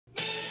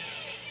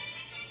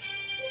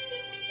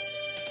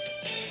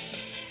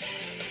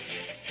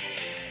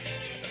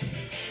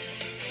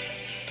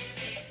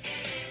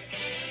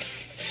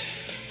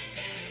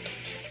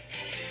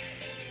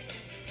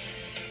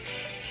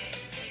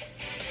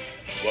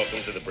welcome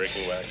to the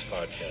Breaking Wax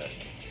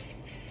podcast.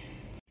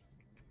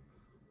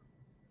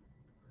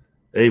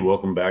 Hey,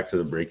 welcome back to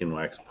the Breaking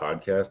Wax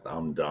podcast.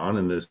 I'm Don,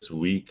 and this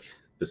week,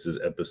 this is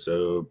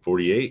episode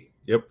 48.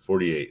 Yep,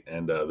 48.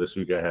 And this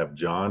week I have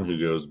John, who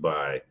goes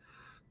by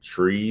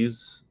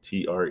Trees,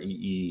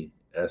 Trees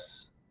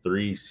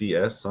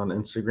 3CS on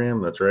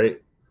Instagram. That's right?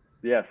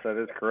 Yes,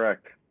 that is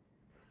correct.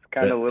 It's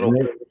kind of a little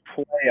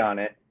play on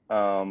it.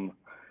 The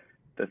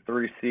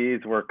 3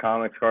 C's were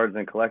comics, cards,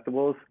 and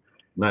collectibles.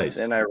 Nice.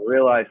 Then I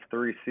realized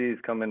 3 C's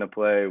come into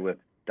play with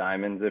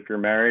diamonds if you're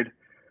married.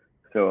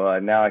 So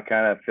now I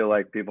kind of feel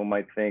like people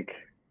might think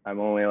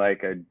I'm only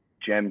like a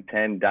Gem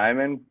 10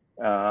 diamond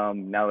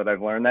now that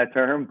I've learned that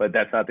term, but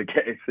that's not the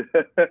case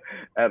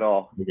at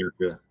all.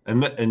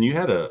 And you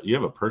have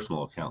a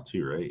personal account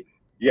too, right?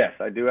 Yes,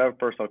 I do have a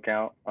personal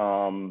account.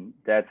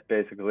 That's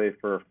basically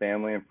for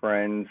family and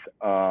friends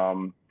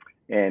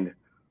and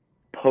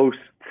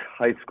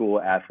post-high school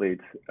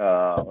athletes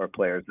or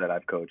players that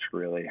I've coached,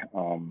 really.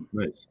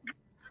 Nice.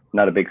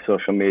 Not a big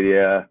social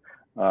media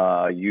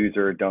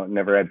user,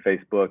 never had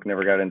Facebook,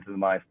 never got into the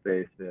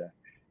MySpace.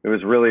 It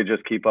was really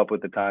just keep up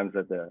with the times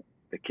that the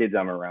kids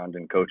I'm around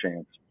and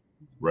coaching.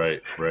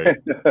 Right.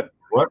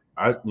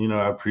 I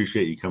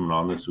appreciate you coming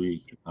on this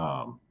week.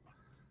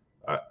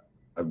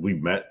 We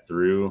met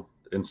through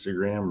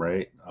Instagram,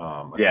 right?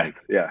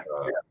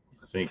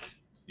 I think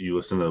you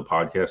listen to the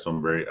podcast, so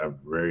I'm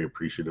very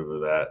appreciative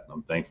of that.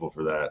 I'm thankful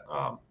for that.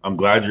 I'm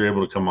glad you're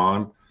able to come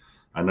on.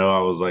 I know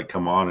I was like,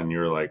 come on, and you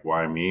were like,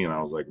 why me? And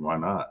I was like, why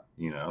not?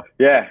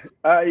 Yeah.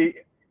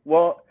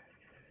 Well,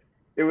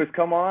 it was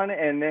come on,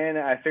 and then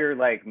I figured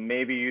like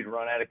maybe you'd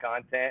run out of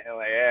content, and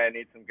like, I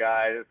need some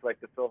guys just like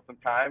to fill some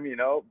time,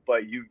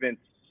 But you've been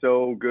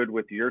so good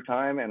with your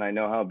time, and I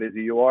know how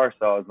busy you are,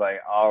 so I was like,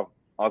 I'll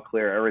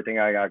clear everything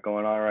I got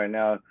going on right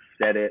now.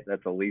 Set it.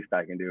 That's the least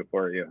I can do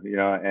for you,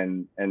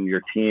 and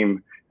your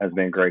team has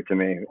been great to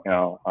me,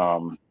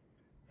 So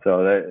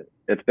that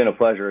it's been a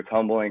pleasure. It's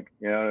humbling,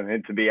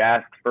 and to be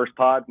asked first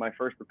pod, my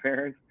first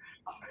appearance.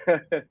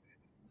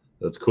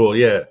 That's cool.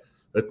 Yeah.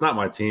 It's not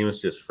my team.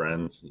 It's just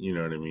friends. You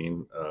know what I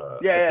mean?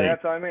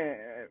 That's what I mean.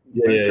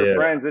 It's your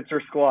friends. It's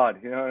your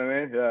squad. You know what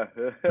I mean? Yeah.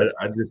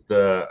 I just,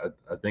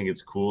 I think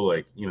it's cool.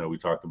 Like, we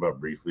talked about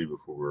briefly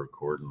before we're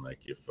recording, like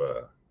if,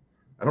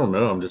 I don't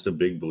know. I'm just a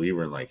big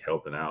believer in like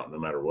helping out no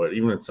matter what,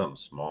 even if it's something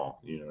small,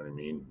 you know what I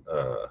mean?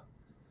 And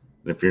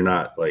if you're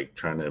not like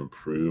trying to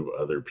improve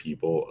other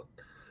people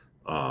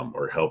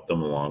or help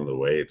them along the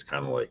way, it's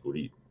kind of like, what are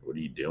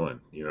you doing?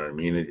 You know what I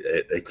mean?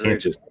 It can't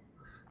just,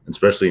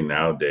 especially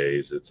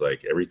nowadays, it's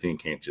like everything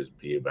can't just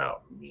be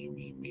about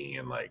me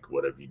and like,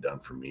 what have you done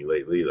for me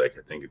lately? Like,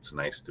 I think it's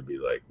nice to be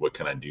like, what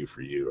can I do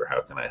for you or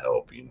how can I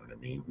help? You know what I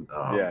mean?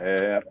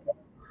 Yeah.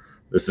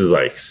 This is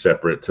like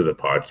separate to the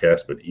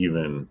podcast, but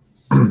even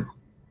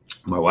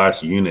my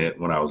last unit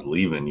when I was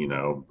leaving,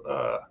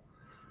 I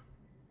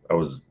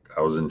was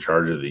in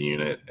charge of the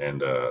unit,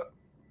 and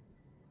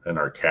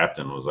our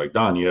captain was like,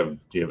 Don, do you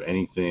have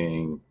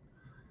anything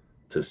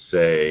to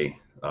say?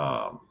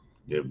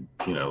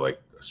 Like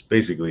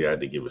basically I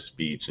had to give a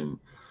speech, and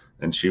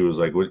she was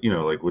like,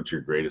 what's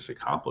your greatest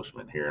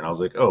accomplishment here? And I was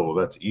like, oh, well,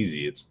 that's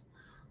easy. It's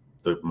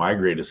my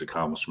greatest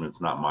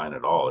accomplishment's not mine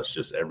at all. It's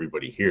just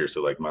everybody here.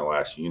 So like my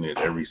last unit,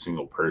 every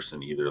single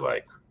person either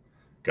like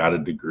got a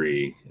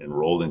degree,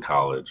 enrolled in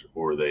college,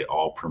 or they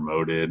all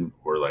promoted,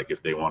 or like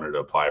if they wanted to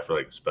apply for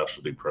like a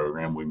specialty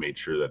program, we made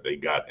sure that they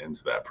got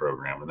into that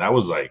program. And that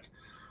was like,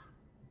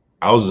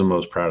 I was the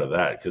most proud of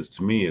that, because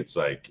to me, it's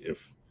like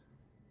if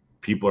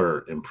people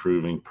are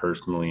improving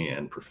personally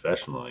and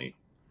professionally,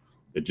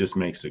 it just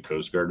makes the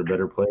Coast Guard a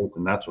better place.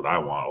 And that's what I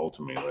want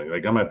ultimately.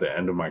 Like I'm at the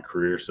end of my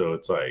career, so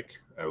it's like,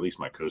 at least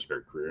my Coast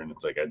Guard career, and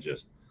it's like I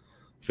just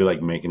feel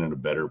like making it a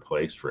better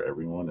place for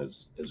everyone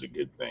is a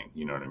good thing.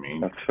 You know what I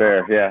mean? That's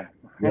fair. Yeah.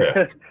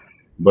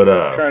 But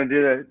trying to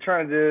do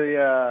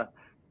the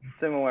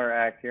similar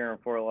act here in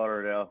Fort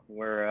Lauderdale,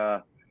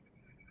 where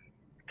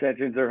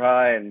tensions are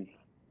high and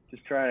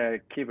just trying to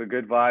keep a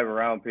good vibe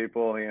around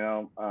people.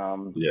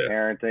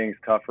 Parenting's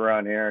tough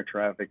around here.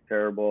 Traffic's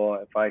terrible.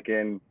 If I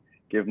can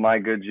give my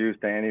good juice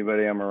to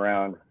anybody I'm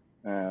around,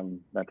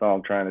 that's all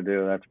I'm trying to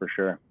do. That's for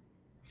sure.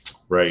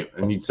 Right.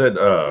 And you said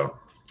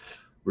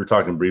we were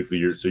talking briefly.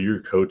 You're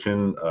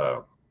coaching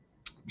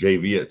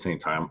JV at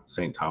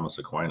St. Thomas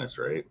Aquinas,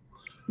 right?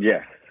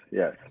 Yes.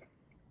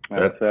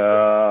 That's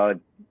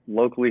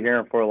locally here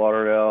in Fort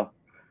Lauderdale,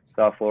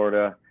 South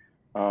Florida.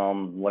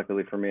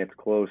 Luckily for me, it's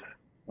close.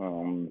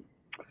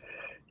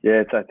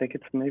 I think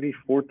it's maybe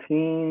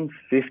 14,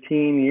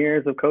 15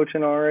 years of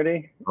coaching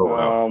already. Oh,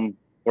 wow.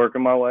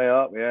 Working my way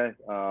up. Yeah.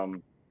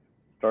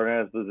 Starting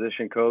as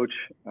position coach,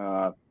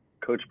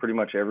 coach pretty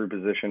much every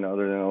position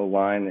other than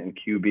O-line and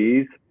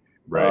QBs.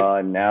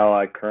 Right. Now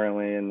I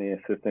currently am the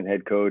assistant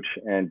head coach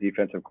and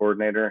defensive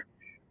coordinator.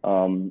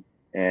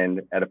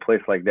 And at a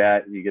place like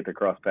that, you get to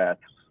cross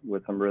paths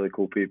with some really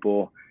cool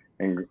people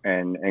and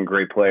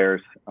great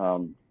players.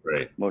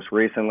 Right. Most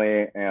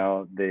recently,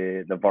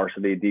 the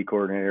varsity D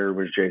coordinator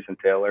was Jason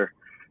Taylor.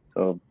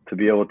 So to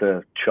be able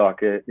to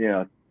chalk it,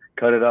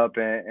 cut it up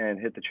and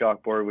hit the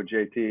chalkboard with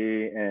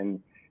JT and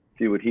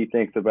see what he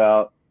thinks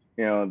about,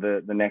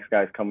 the next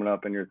guys coming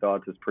up and your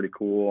thoughts is pretty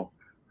cool.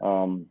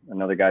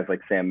 Another guys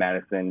like Sam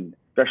Madison,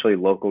 especially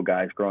local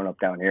guys growing up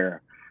down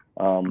here.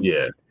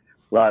 Yeah.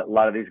 A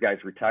lot of these guys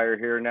retire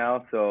here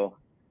now, so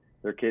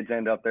their kids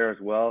end up there as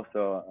well.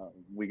 So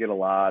we get a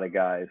lot of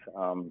guys.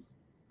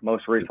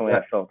 Most recently,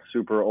 I felt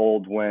super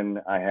old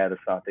when I had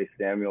Asante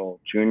Samuel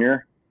Jr.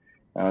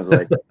 I was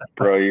like,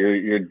 bro,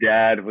 your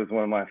dad was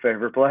one of my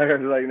favorite players.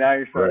 Like, now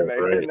you're starting to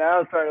make it. Now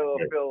I'm starting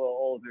to feel a little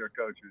old here,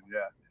 coaches.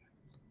 Yeah.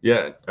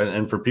 Yeah,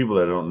 and for people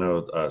that don't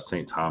know,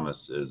 St.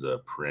 Thomas is a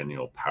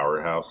perennial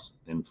powerhouse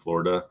in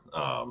Florida.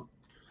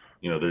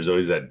 There's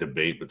always that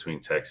debate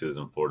between Texas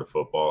and Florida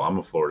football. I'm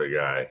a Florida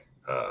guy.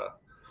 I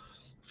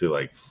feel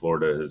like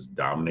Florida has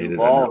dominated.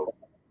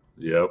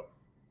 Yep.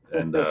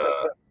 And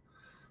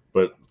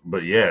but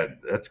yeah,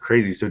 that's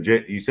crazy. So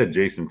you said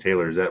Jason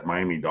Taylor. Is that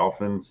Miami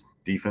Dolphins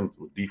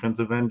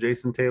defensive end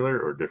Jason Taylor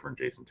or different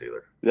Jason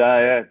Taylor?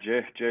 Yeah,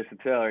 Jason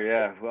Taylor.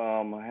 Yeah.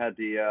 I had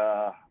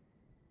the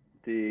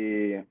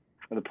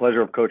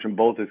pleasure of coaching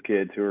both his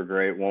kids, who were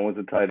great. One was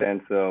a tight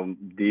end, so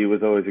D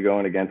was always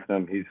going against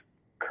him. He's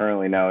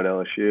currently now at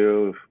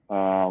LSU.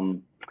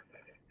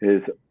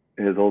 His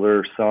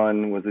older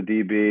son was a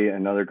DB,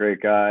 another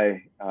great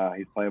guy.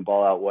 He's playing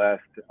ball out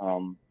west.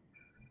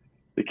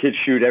 The kids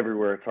shoot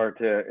everywhere.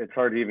 It's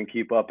hard to even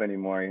keep up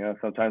anymore.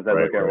 Sometimes I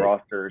look at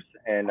rosters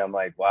and I'm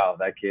like, wow,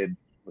 that kid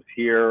was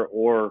here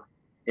or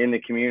in the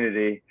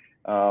community.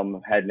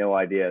 Had no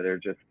idea.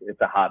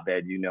 It's a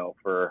hotbed,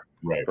 for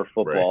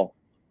football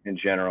in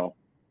general.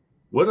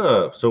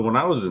 So when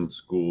I was in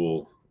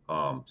school,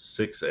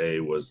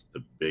 6A was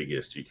the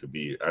biggest you could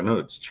be. I know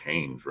it's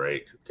changed,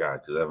 right?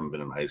 God, because I haven't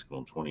been in high school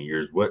in 20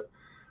 years. What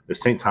is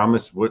St.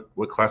 Thomas?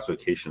 What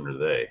classification are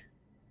they?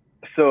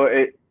 So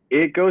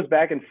it goes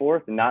back and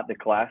forth, not the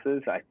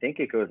classes. I think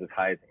it goes as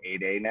high as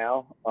 8A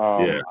now.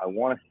 I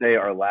want to say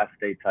our last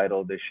state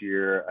title this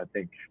year, I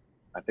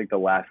think the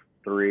last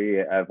 3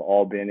 have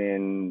all been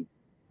in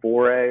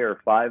 4A or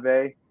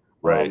 5A.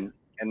 Right.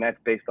 And that's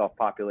based off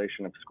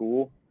population of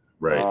school.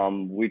 Right.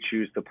 We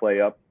choose to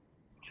play up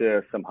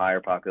to some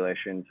higher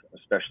populations,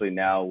 especially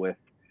now with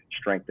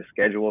strength of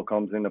schedule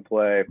comes into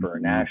play for a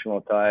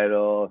national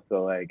title.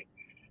 So it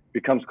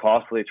becomes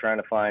costly trying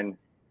to find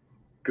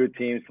good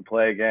teams to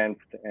play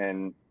against.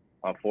 And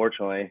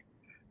unfortunately,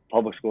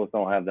 public schools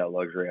don't have that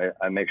luxury.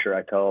 I make sure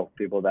I tell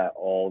people that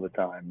all the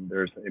time.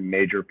 There's a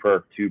major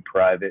perk to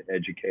private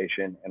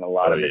education, and a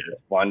lot of it is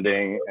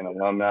funding and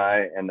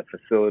alumni and the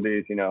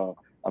facilities.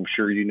 I'm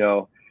sure you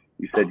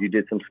said you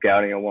did some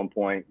scouting at one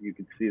point. You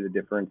could see the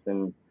difference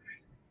in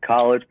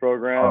college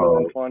programs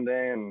and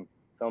funding, and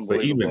it's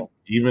unbelievable.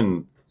 But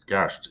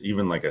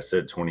even like I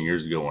said, 20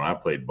 years ago when I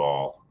played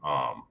ball,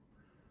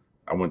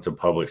 I went to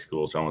public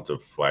school, so I went to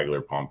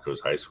Flagler Palm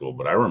Coast High School.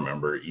 But I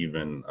remember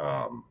even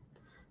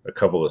a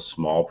couple of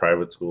small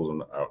private schools,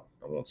 and I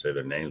won't say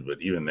their names,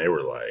 but even they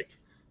were like,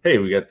 "Hey,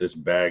 we got this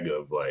bag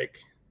of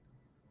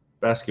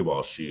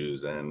basketball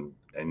shoes and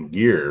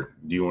gear.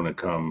 Do you want to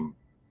come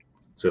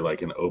to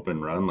an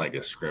open run, like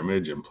a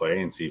scrimmage, and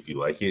play and see if you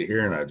like it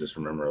here?" And I just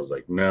remember I was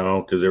like,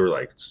 no, because they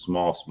were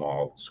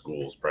small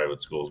schools,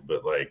 private schools,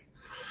 but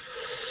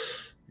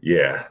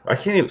yeah, I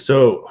can't even.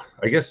 So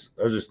I guess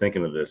I was just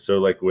thinking of this.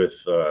 So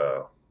with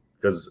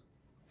because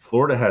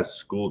Florida has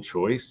school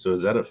choice, so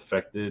has that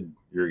affected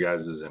your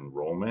guys'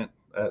 enrollment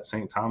at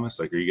St. Thomas?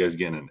 Are you guys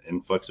getting an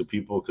influx of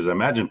people? Because I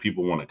imagine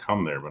people want to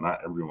come there, but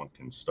not everyone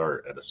can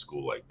start at a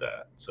school like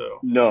that. So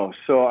no.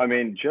 So I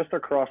mean, just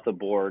across the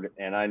board,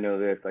 and I know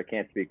this, I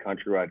can't speak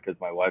countrywide because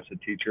my wife's a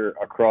teacher.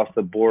 Across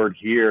the board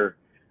here,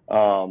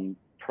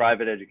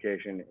 private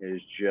education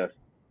is just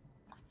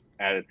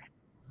at its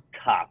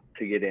top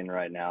to get in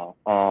right now.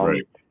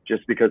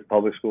 Just because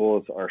public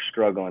schools are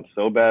struggling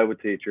so bad with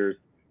teachers,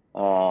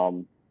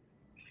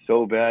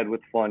 so bad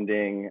with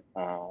funding,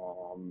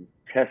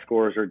 test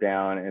scores are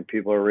down, and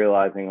people are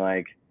realizing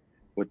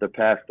with the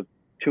past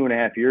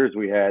 2.5 years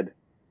we had,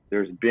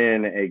 there's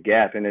been a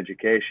gap in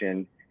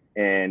education,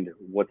 and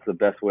what's the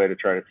best way to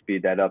try to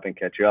speed that up and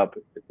catch up?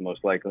 It's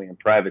most likely in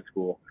private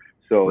school.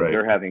 So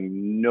they're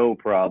having no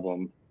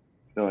problem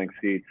filling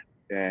seats,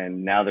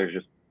 and now there's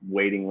just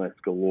waiting lists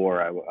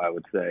galore, I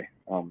would say.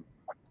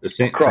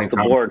 Across the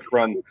board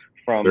from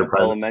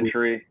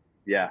elementary.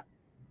 Yeah.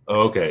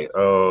 Oh, okay.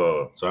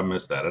 Oh, so I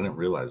missed that. I didn't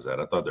realize that.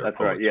 I thought they were. That's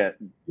right. Yeah.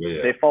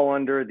 They fall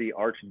under the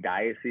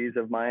Archdiocese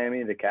of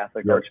Miami, the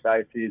Catholic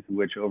Archdiocese,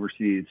 which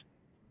oversees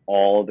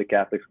all the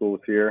Catholic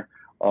schools here.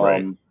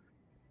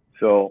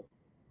 So,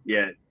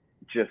 yeah,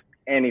 just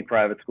any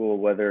private school,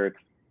 whether it's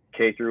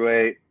K through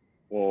 8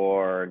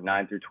 or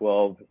 9 through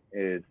 12,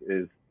 is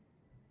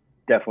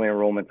definitely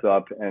enrollment's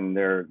up, and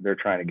they're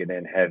trying to get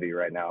in heavy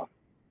right now.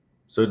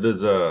 So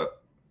does a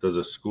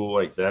school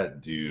like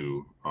that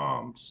do?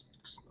 I'm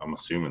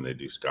assuming they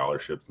do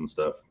scholarships and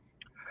stuff.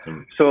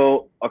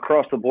 So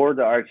across the board,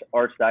 the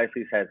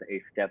Archdiocese has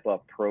a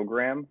step-up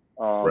program.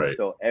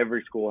 So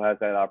every school has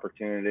that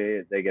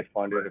opportunity. They get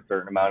funded a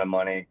certain amount of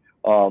money.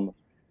 So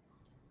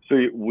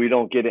we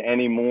don't get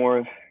any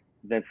more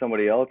than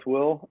somebody else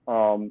will.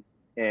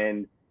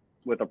 And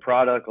with a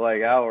product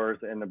like ours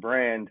and the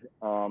brand,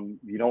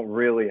 you don't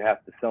really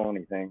have to sell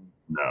anything.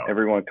 No.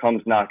 Everyone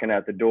comes knocking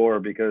at the door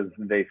because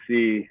they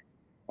see,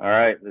 all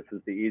right, this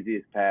is the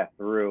easiest path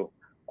through.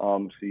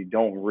 So you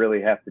don't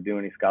really have to do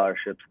any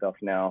scholarship stuff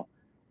now.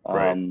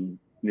 Right. You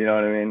know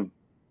what I mean?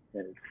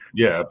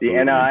 Yeah. The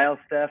Absolutely. NIL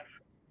stuff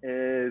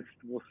is,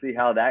 we'll see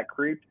how that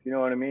creeps. You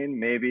know what I mean?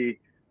 Maybe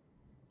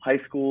high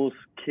schools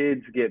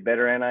kids get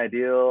better NIL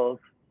deals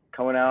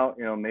coming out.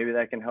 You know, maybe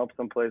that can help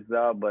some places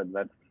out, but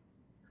that's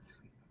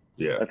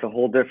a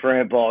whole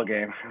different ball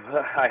game.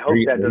 I hope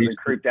that doesn't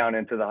creep down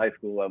into the high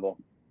school level.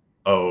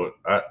 Oh,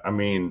 I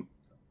mean,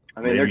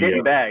 they're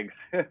getting bags.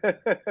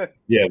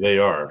 Yeah, they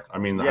are. I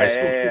mean, the high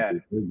school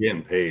kids, they're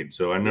getting paid.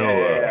 So I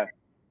know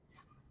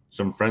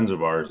some friends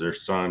of ours, their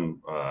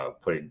son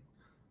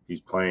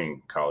he's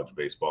playing college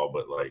baseball,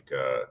 but like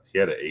he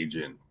had an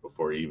agent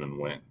before he even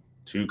went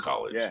to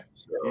college. Yeah,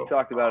 so, you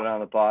talked about it on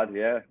the pod.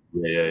 Yeah.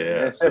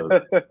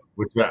 So,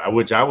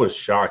 which I was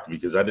shocked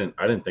because I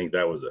didn't think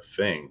that was a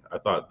thing. I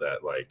thought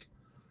that like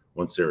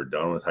once they were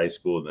done with high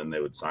school, then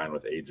they would sign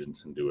with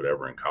agents and do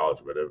whatever in college.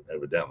 But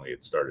evidently,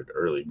 it started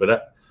early.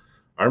 But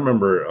I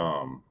remember,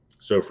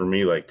 so for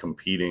me, like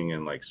competing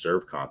in like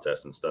serve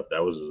contests and stuff,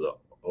 that was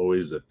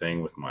always the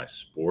thing with my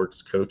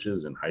sports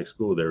coaches in high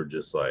school. They were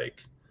just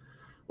like,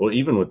 well,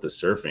 even with the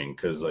surfing,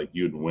 because like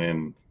you'd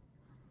win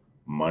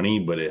money,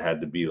 but it had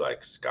to be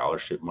like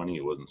scholarship money.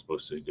 It wasn't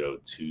supposed to go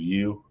to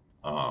you.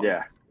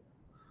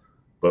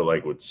 But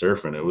like with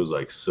surfing, it was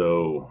like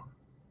so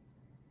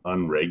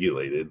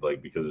unregulated,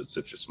 like because it's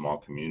such a small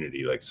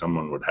community, like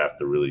someone would have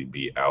to really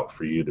be out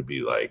for you to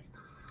be like,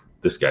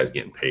 this guy's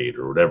getting paid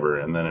or whatever.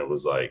 And then it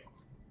was like,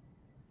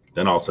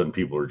 then all of a sudden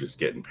people were just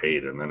getting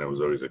paid. And then it was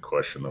always a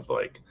question of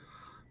like,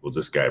 was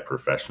this guy a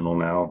professional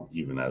now,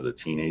 even as a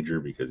teenager,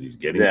 because he's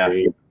getting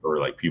paid, or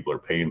like people are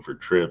paying for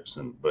trips?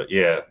 But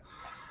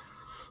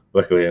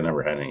luckily I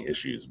never had any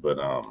issues, but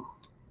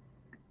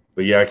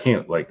yeah, I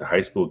can't, like the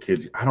high school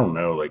kids, I don't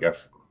know. Like I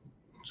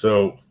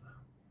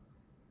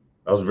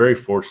was very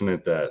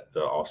fortunate that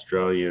the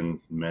Australian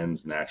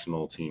men's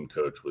national team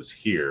coach was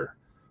here.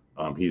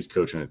 He's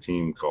coaching a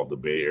team called the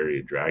Bay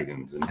Area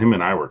Dragons, and him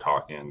and I were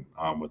talking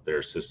with their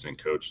assistant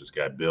coach, this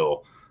guy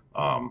Bill,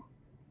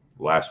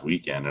 last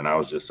weekend. And I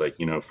was just like,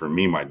 for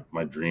me,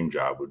 my dream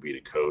job would be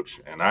to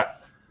coach. And I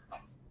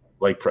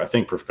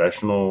think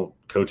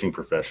coaching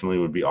professionally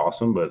would be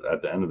awesome. But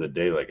at the end of the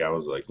day, like I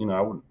was like,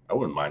 I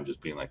wouldn't mind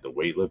just being like the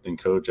weightlifting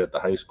coach at the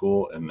high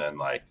school, and then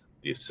like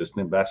the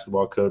assistant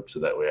basketball coach, so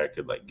that way I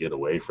could like get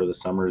away for the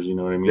summers. You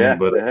know what I mean?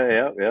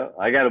 Yeah.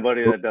 I got a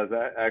buddy that does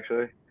that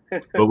actually.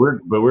 but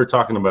we're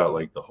talking about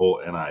like the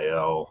whole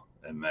NIL,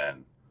 and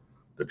then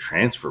the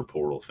transfer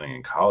portal thing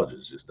in college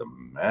is just a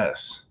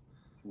mess.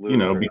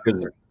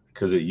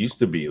 Because it used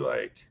to be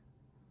like,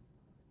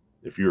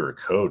 if you were a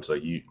coach,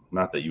 like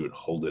not that you would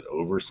hold it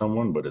over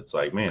someone, but it's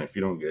like, man, if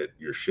you don't get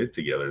your shit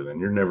together, then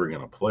you're never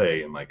going to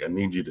play. And like, I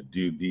need you to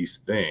do these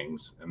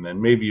things, and then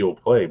maybe you'll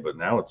play. But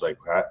now it's like,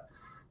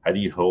 how do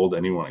you hold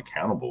anyone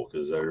accountable?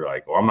 Because they're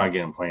like, well, I'm not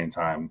getting playing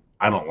time.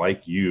 I don't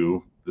like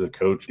you, the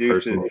coach,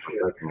 personally,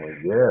 professionally.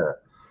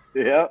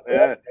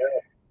 Yeah.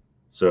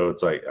 So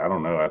it's like, I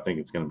don't know. I think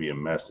it's going to be a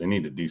mess. They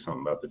need to do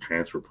something about the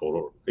transfer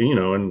portal,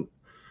 and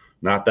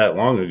not that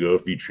long ago,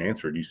 if you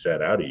transferred, you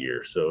sat out a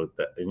year. So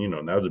that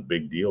was a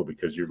big deal,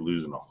 because you're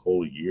losing a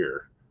whole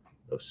year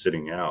of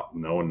sitting out.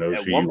 No one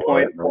knows who you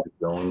are. No one's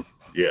going.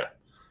 Yeah.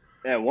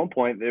 At one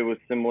point, it was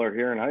similar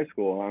here in high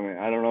school. I mean,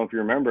 I don't know if you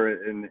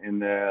remember, in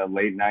the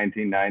late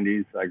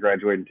 1990s, I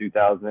graduated in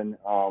 2000.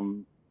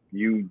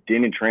 You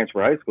didn't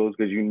transfer high schools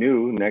because you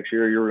knew next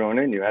year you were going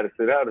in. You had to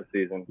sit out a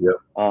season. Yep.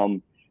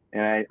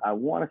 And I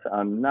want to say,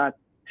 I'm not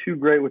too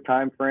great with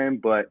time frame,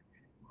 but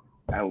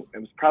it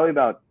was probably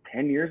about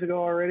 10 years ago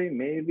already,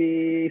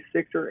 maybe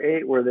 6 or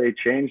 8, where they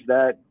changed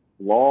that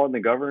law in the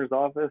governor's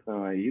office,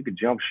 and you could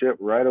jump ship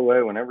right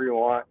away whenever you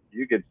want.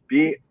 You could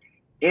be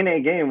in a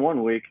game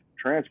one week,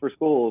 transfer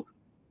schools,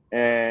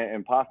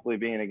 and possibly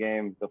be in a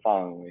game the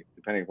following week,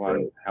 depending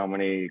on how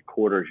many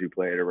quarters you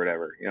played or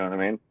whatever. You know what I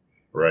mean?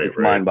 Right. It's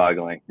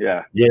mind-boggling.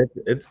 Yeah. Yeah.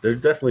 It's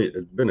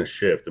been a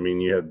shift. I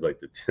mean, you had like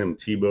the Tim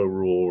Tebow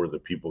rule, where the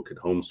people could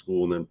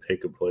homeschool and then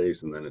pick a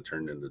place, and then it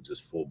turned into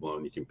just full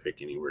blown. You can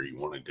pick anywhere you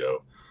want to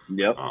go.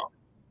 Yep.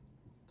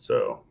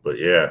 But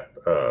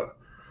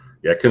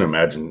I couldn't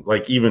imagine,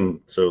 like,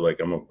 even so, like,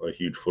 I'm a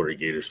huge Florida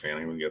Gators fan.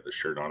 I even got the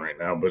shirt on right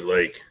now, but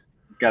like,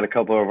 got a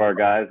couple of our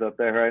guys up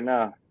there right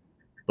now.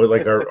 But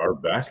like our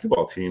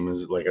basketball team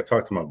is, like, I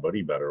talk to my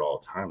buddy about it all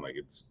the time. Like,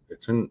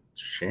 it's in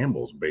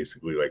shambles,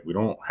 basically. Like, we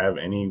don't have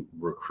any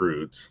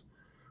recruits.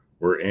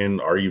 We're in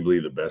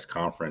arguably the best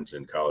conference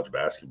in college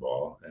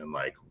basketball, and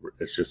like,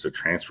 it's just a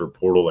transfer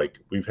portal. Like,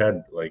 we've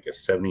had like a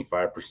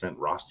 75%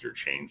 roster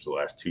change the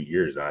last 2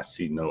 years, and I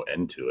see no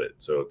end to it.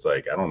 So it's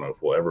like, I don't know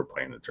if we'll ever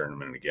play in the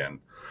tournament again,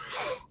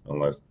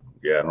 unless,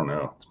 I don't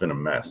know. It's been a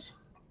mess.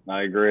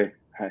 I agree.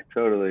 I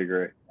totally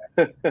agree.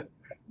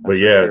 But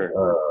yeah,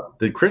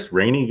 did Chris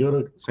Rainey go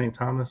to St.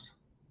 Thomas?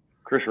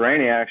 Chris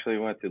Rainey actually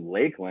went to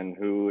Lakeland,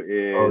 who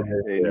is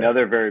yeah.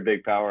 another very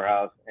big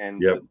powerhouse,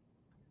 and Yep.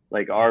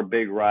 like our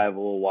big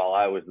rival while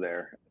I was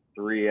there.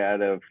 3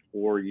 out of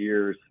 4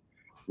 years,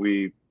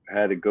 we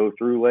had to go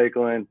through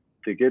Lakeland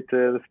to get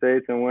to the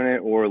States and win it,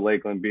 or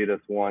Lakeland beat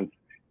us once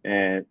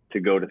and to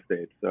go to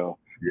States. So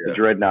the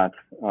Dreadnoughts,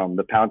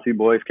 the Pouncey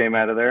boys came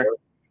out of there.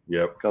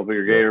 Yep. A couple of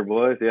your Gator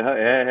boys.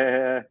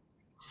 Yeah.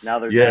 Now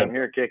they're down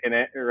here kicking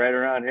it right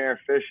around here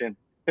fishing.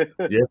 Yeah,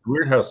 it's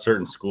weird how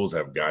certain schools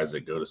have guys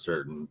that go to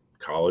certain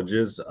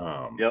colleges.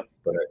 Yep.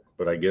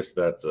 But I guess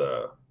that's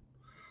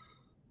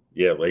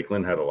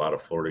Lakeland had a lot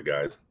of Florida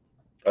guys.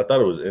 I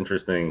thought it was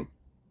interesting.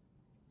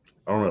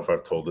 I don't know if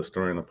I've told this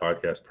story in the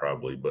podcast,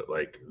 probably, but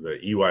like the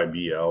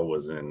EYBL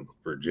was in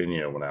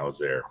Virginia when I was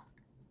there,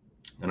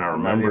 and I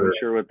remember. I'm not even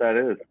sure what that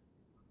is.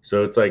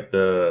 So it's like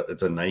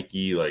it's a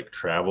Nike like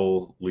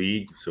travel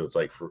league. So it's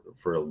like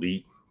for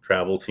elite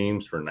travel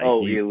teams for Nike.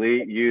 Oh,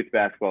 Elite Youth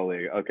Basketball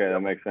League. Okay, that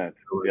makes sense.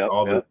 So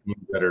all the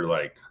teams that are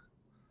like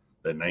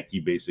that Nike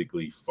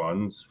basically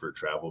funds for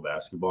travel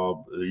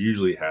basketball, it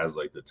usually has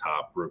like the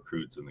top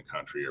recruits in the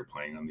country are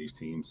playing on these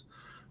teams.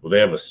 Well, they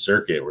have a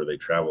circuit where they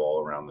travel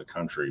all around the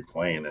country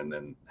playing, and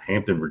then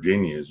Hampton,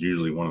 Virginia is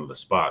usually one of the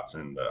spots.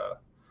 And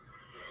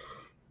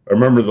I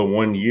remember the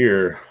one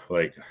year,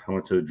 like I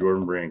went to the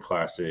Jordan Brand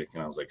Classic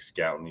and I was like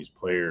scouting these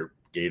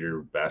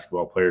Gator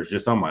basketball players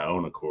just on my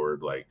own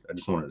accord. Like I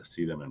just wanted to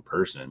see them in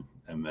person.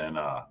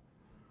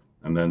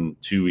 And then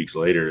 2 weeks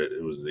later,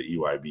 it was the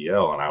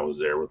EYBL, and I was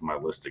there with my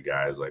list of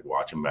guys, like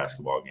watching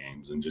basketball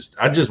games, and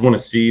I just want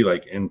to see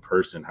like in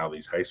person how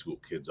these high school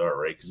kids are,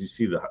 right? Because you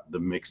see the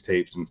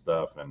mixtapes and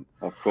stuff, and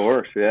of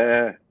course,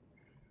 yeah.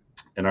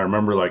 And I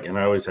remember and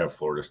I always have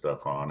Florida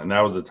stuff on, and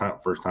that was the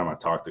first time I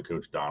talked to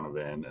Coach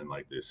Donovan and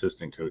like the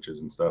assistant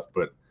coaches and stuff.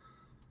 But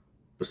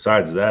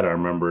besides that, I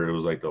remember it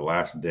was like the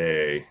last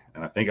day,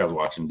 and I think I was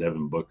watching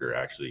Devin Booker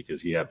actually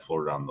because he had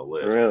Florida on the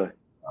list. Really?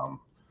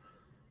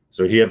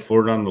 So he had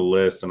Florida on the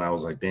list, and I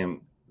was like, damn,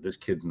 this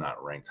kid's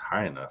not ranked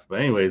high enough. But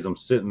anyways, I'm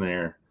sitting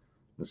there.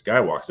 This guy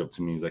walks up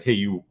to me. He's like, hey,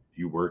 you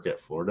work at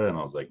Florida? And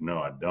I was like, no,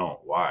 I don't.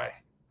 Why?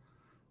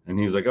 And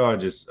he was like, oh,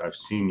 I've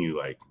seen you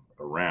like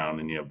around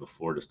and you have the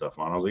Florida stuff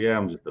on. I was like, yeah,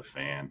 I'm just a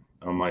fan.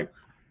 I'm like,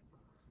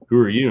 who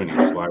are you? And he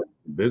slid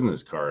a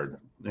business card,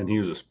 and he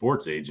was a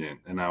sports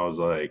agent. And I was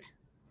like,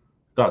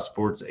 I thought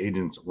sports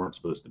agents weren't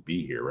supposed to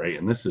be here, right?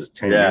 And this is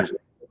 10 years ago.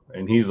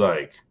 And he's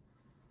like,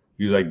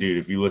 dude,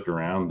 if you look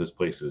around, this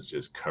place is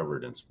just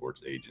covered in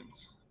sports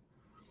agents.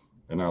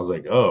 And I was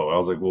like, well,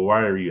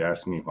 why are you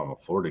asking me if I'm a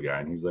Florida guy?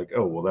 And he's like,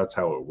 oh, well, that's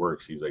how it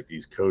works. He's like,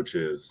 these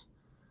coaches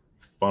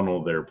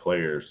funnel their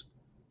players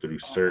through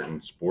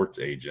certain sports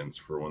agents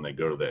for when they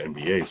go to the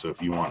NBA. So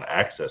if you want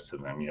access to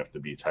them, you have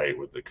to be tight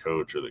with the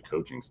coach or the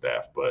coaching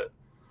staff. But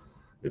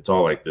it's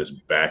all like this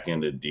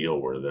back-ended deal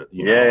where that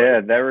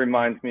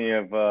reminds me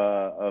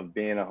of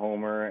being a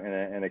Homer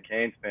and a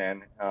Canes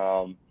fan,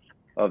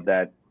 of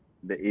that.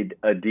 The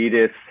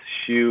Adidas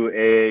shoe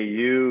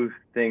AAU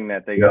thing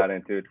that they got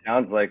into. It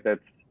sounds like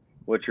that's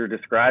what you're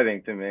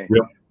describing to me.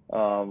 Yep.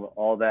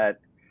 All that,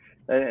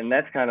 and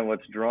that's kind of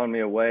what's drawn me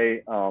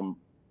away. I'm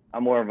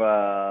more of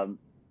a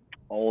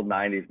old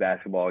 90s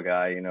basketball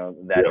guy,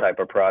 that type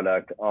of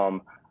product.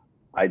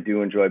 I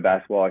do enjoy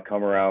basketball. I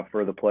come around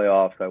for the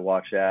playoffs. I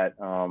watch that.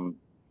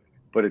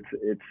 But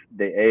it's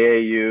the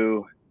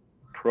AAU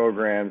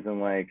programs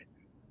and like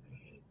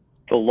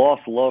the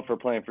lost love for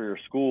playing for your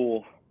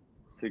school,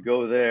 to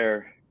go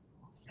there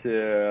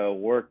to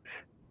work,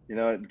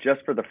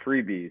 just for the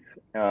freebies,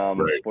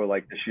 for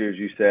like the shoes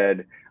you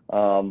said.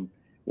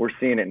 We're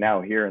seeing it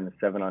now here in the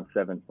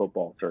 7-on-7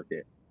 football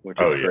circuit, which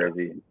is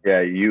crazy.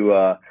 Yeah, you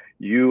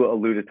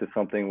alluded to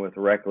something with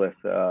Reckless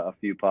a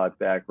few pods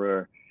back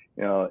where,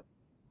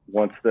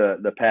 once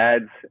the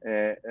pads,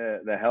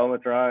 the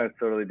helmets are on, it's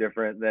totally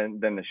different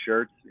than the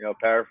shirts,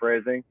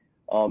 paraphrasing.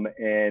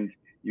 And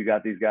you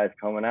got these guys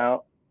coming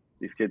out.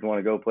 These kids want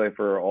to go play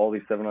for all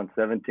these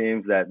 7-on-7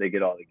 teams that they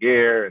get all the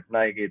gear. It's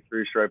Nike, it's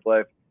Three Stripe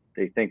Life.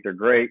 They think they're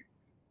great.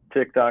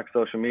 TikTok,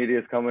 social media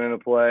is coming into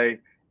play.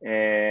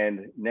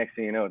 And next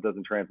thing you know, it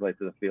doesn't translate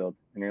to the field.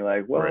 And you're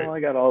like, well, I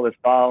got all this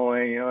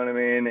following, you know what I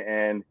mean?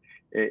 And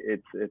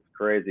it's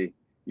crazy.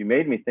 You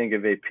made me think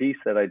of a piece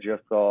that I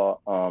just saw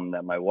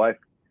that my wife,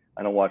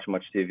 I don't watch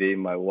much TV.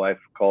 My wife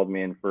called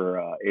me in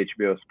for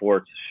HBO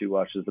Sports. She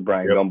watches the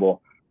Brian Gumbel.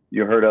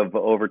 You heard of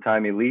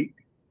Overtime Elite?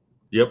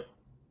 Yep.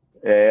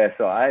 Yeah,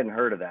 so I hadn't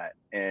heard of that.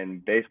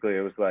 And basically it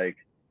was like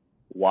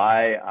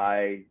why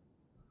I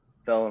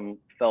fell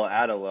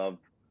out of love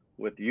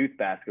with youth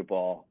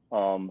basketball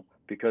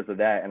because of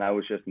that. And I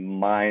was just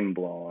mind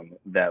blown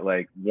that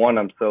like, one,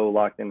 I'm so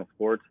locked into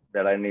sports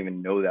that I didn't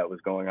even know that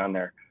was going on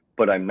there,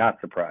 but I'm not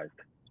surprised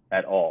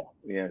at all.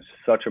 It's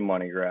such a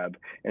money grab.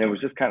 And it was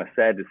just kind of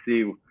sad to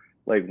see,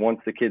 like, once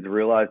the kids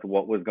realized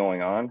what was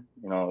going on,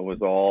 it was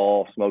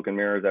all smoke and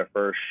mirrors at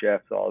first,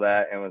 chefs, all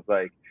that. And it was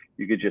like,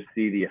 you could just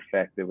see the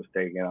effect it was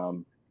taking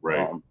on.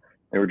 Right.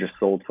 They were just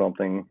sold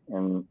something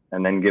and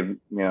then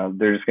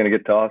they're just going to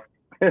get tossed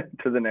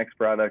to the next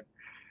product.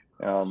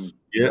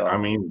 Yeah, I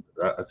mean,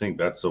 I think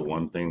that's the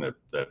one thing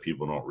that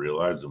people don't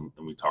realize, and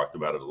we talked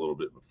about it a little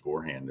bit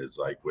beforehand, is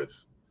like when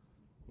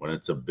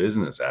it's a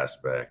business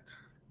aspect,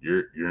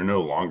 you're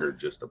no longer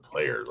just a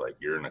player. Like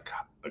you're an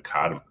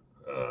economy.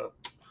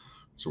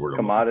 So we're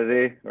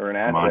commodity or an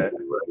asset.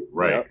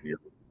 Right. Yep.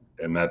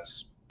 And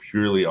that's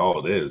purely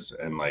all it is.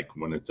 And like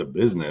when it's a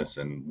business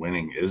and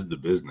winning is the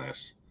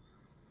business,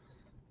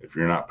 if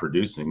you're not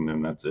producing,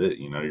 then that's it.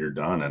 You're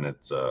done. And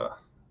it's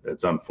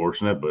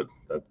unfortunate, but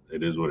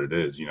it is what it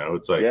is.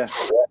 It's like, Yeah.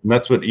 and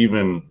that's what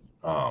even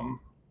I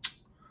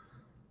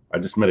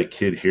just met a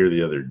kid here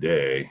the other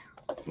day.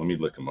 Let me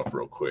look him up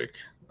real quick.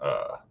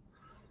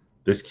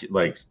 This kid,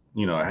 like,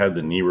 I had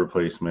the knee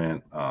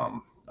replacement.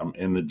 I'm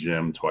in the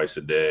gym twice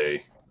a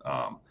day.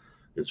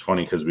 It's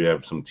funny because we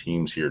have some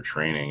teams here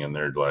training, and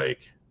they're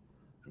like,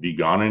 "Have you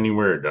gone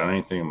anywhere or done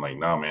anything?" I'm like,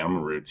 "No, man, I'm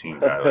a routine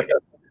guy. Like, I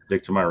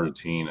stick to my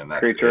routine, and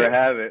that's creature it." of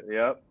habit.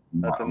 Yep.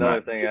 That's I'm another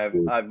not-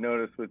 thing I've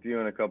noticed with you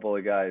and a couple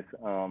of guys.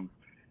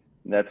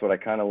 That's what I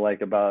kind of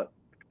like about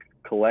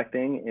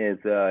collecting is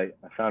I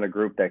found a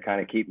group that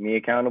kind of keep me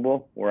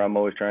accountable, where I'm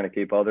always trying to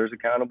keep others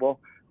accountable.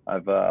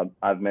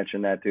 I've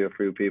mentioned that to a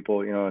few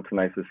people. It's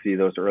nice to see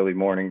those early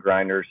morning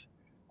grinders.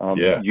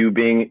 Yeah. You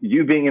being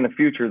in the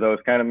future though is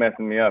kind of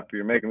messing me up.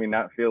 You're making me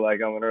not feel like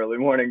I'm an early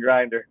morning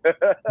grinder.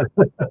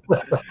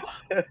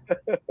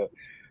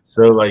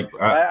 So like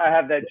I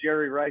have that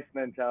Jerry Rice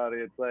mentality.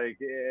 It's like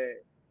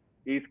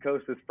East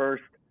Coast is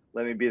first.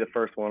 Let me be the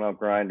first one up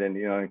grinding,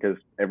 because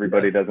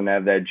everybody doesn't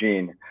have that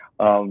gene.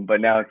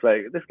 But now it's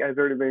like this guy's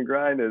already been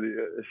grinding.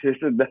 It's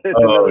just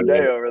another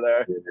day over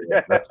there.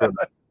 Yeah. That's what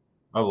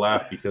I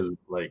laugh because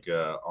like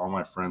all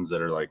my friends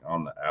that are like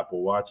on the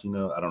Apple Watch,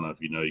 I don't know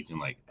if you can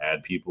like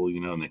add people,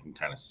 and they can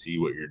kind of see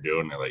what you're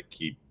doing. They like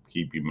keep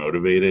you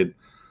motivated.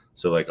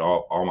 So like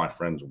all my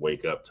friends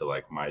wake up to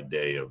like my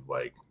day of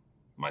like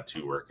my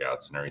 2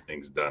 workouts and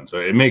everything's done. So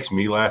it makes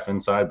me laugh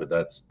inside, but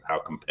that's how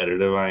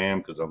competitive I am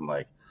because I'm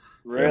like,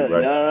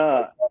 really?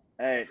 No.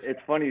 Hey, it's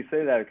funny you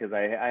say that because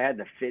I had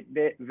the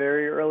Fitbit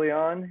very early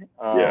on.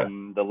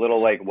 The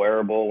little like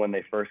wearable when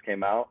they first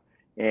came out.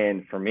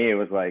 And for me, it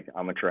was like,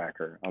 I'm a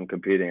tracker. I'm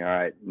competing. All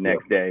right,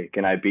 next day,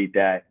 can I beat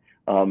that?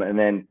 And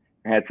then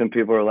I had some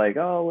people who were like,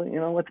 oh,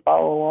 let's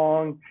follow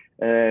along.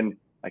 And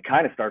I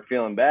kind of start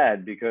feeling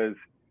bad because,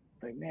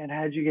 like, man,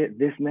 how'd you get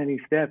this many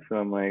steps? And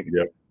I'm like,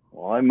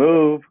 well, I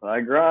move,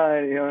 I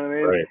grind. You know what I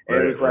mean? Right, and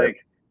it was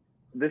like,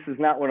 this is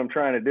not what I'm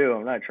trying to do.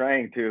 I'm not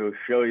trying to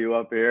show you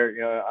up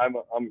here.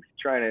 I'm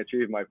trying to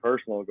achieve my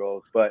personal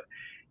goals. But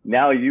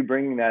now you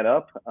bringing that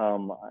up,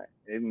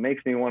 it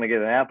makes me want to get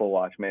an Apple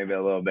Watch maybe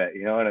a little bit.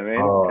 You know what I mean?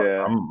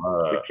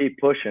 To keep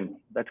pushing.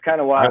 That's kind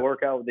of why I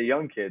work out with the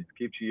young kids.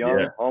 Keeps you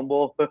young,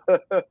 humble.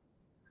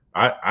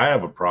 I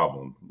have a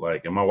problem.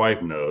 Like, and my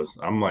wife knows.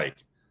 I'm like,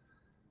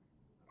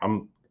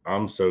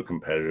 I'm so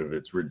competitive.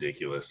 It's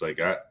ridiculous. Like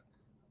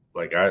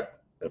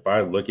if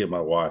I look at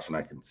my watch and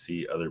I can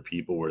see other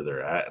people where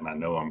they're at and I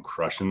know I'm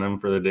crushing them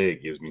for the day,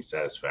 it gives me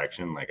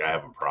satisfaction. Like I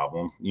have a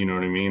problem. You know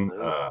what I mean?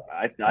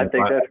 I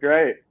think that's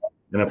great.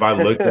 And if I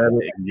looked at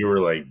it and you were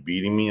like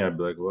beating me, I'd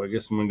be like, well, I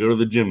guess I'm gonna go to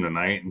the gym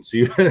tonight and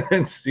see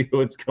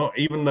what's going.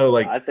 Even though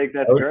like I think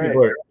that's great.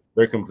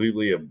 They're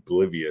completely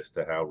oblivious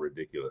to how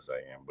ridiculous I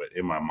am, but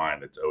in my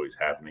mind, it's always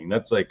happening.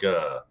 That's like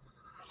I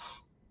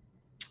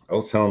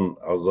was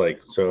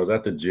like, so I was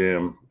at the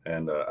gym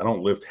and I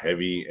don't lift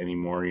heavy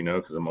anymore,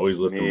 because I'm always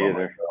lifting by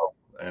myself.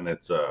 And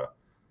it's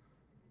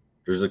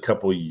there's a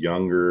couple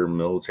younger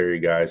military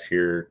guys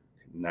here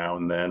now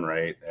and then,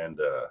 right? And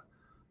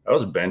I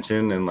was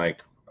benching and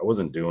like I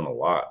wasn't doing a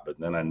lot, but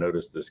then I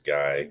noticed this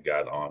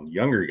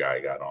younger guy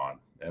got on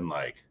and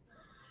like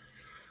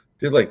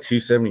did like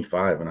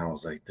 275, and I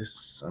was like, this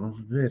son of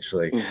a bitch,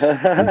 like,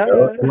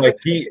 like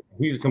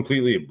he's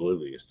completely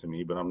oblivious to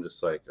me, but I'm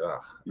just like,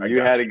 ugh.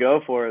 You had to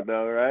go for it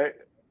though, right?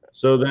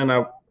 So then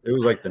it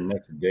was like the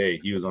next day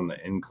he was on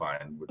the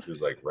incline, which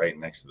was like right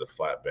next to the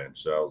flat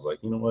bench. So I was like,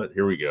 you know what?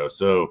 Here we go.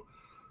 So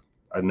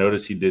I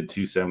noticed he did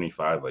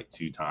 275 like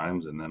 2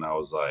 times, and then I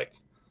was like,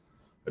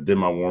 I did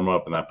my warm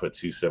up and I put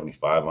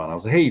 275 on. I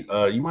was like, hey,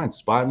 you mind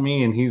spotting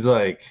me? And he's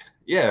like,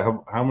 yeah.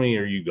 How many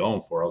are you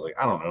going for? I was like,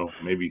 I don't know,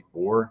 maybe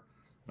 4.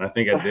 And I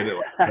think I did it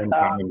like 10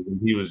 times. And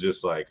he was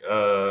just like,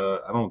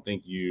 I don't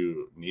think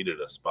you needed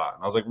a spot.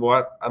 And I was like,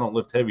 well, I don't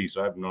lift heavy,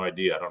 so I have no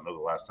idea. I don't know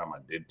the last time I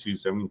did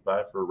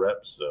 275 for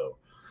reps. So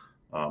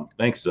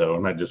thanks, though.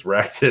 And I just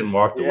racked it and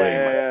walked away.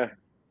 Yeah.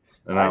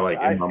 And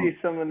I see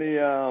some of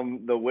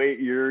the weight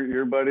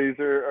your buddies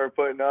are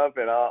putting up,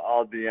 and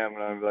I'll DM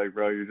and I'm like,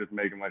 bro, you're just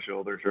making my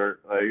shoulders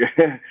hurt.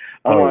 Like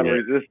I'm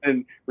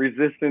on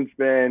resistance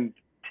band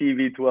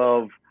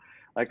TV12.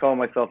 I call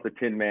myself the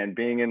Tin Man.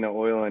 Being in the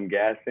oil and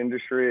gas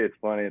industry, it's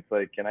funny. It's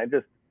like, can I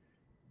just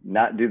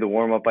not do the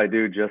warm up I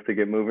do just to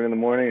get moving in the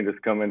morning and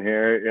just come in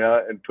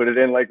here, and put it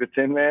in like the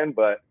Tin Man?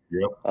 But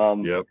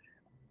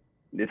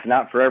it's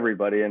not for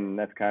everybody, and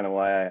that's kind of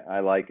why I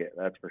like it.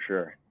 That's for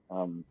sure.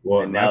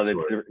 Well, and now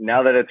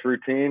that it's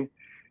routine,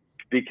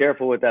 be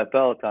careful with that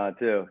Peloton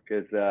too,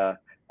 because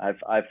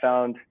I've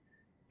found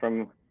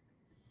from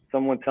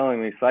someone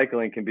telling me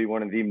cycling can be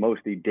one of the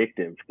most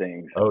addictive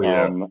things. Oh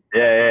yeah.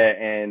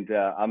 And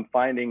I'm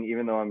finding,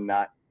 even though I'm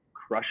not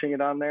crushing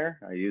it on there,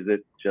 I use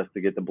it just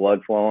to get the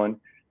blood flowing.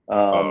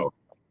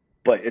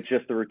 But it's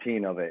just the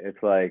routine of it.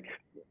 It's like,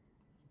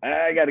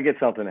 I got to get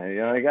something in,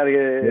 I got to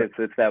get it.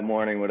 It's that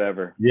morning,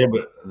 whatever. Yeah,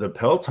 but the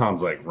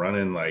Peloton's like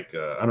running like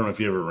I don't know if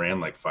you ever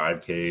ran like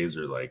 5Ks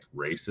or like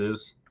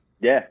races.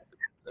 Yeah.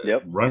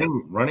 Yep.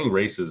 Running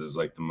races is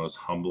like the most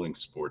humbling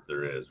sport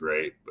there is,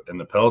 right? And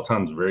the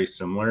Peloton's very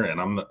similar, and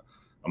I'm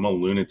a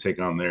lunatic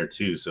on there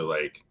too. So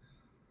like,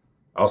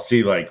 I'll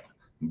see like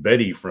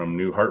Betty from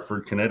New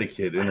Hartford,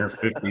 Connecticut, in her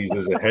 50s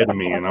is ahead of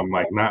me, and I'm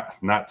like,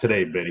 not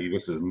today, Betty.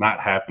 This is not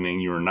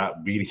happening. You are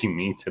not beating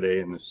me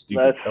today in this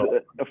stupid.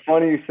 That's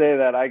funny you say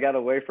that. I got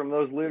away from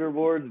those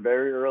leaderboards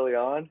very early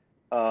on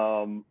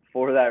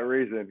for that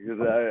reason,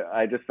 because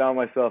I just found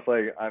myself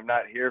like, I'm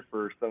not here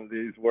for some of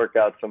these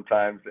workouts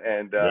sometimes,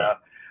 and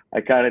I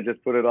kind of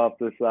just put it off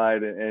the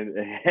side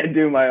and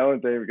do my own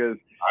thing, because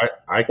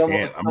I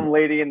can't. Some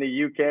lady in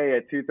the UK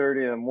at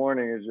 2:30 in the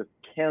morning is just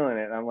killing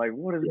it. And I'm like,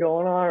 what is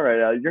going on right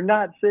now? You're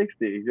not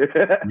 60.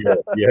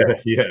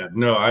 Yeah.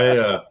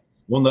 No,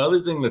 well, the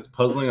other thing that's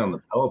puzzling on the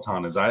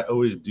Peloton is I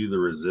always do the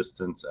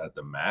resistance at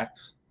the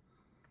max.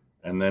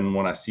 And then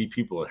when I see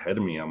people ahead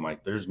of me, I'm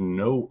like, there's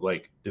no,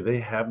 like, do they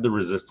have the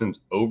resistance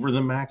over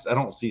the max? I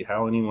don't see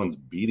how anyone's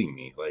beating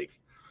me. Like,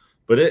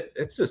 but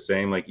it's the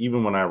same. Like,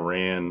 even when I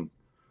ran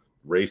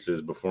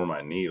races before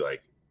my knee,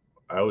 like,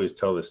 I always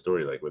tell this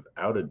story, like,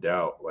 without a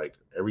doubt, like,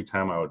 every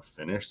time I would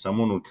finish,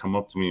 someone would come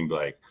up to me and be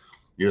like,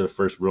 you're the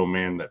first real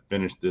man that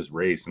finished this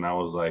race. And I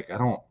was like, I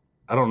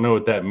don't know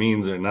what that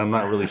means, and I'm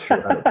not really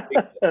sure how to take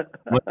it.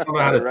 I don't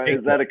know how to take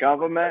is that a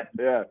compliment?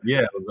 Yeah.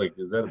 Yeah, I was like,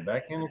 is that a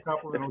backhanded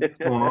compliment? What's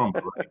going on?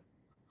 But like,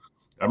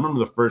 I remember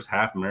the first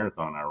half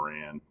marathon I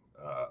ran,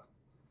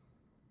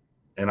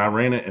 and I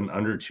ran it in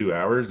under 2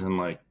 hours, and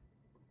like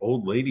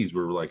old ladies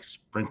were like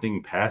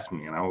sprinting past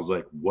me, and I was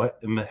like, what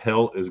in the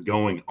hell is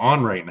going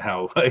on right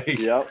now? Like,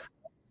 yep.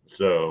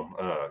 So,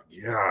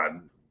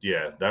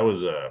 that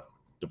was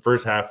the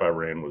first half I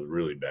ran was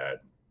really bad.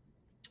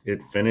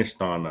 It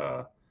finished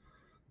on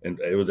and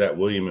it was at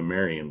William and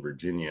Mary in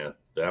Virginia.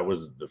 That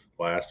was the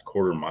last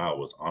quarter mile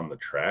was on the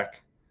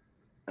track.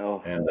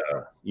 Oh. And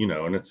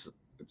and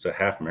it's a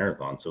half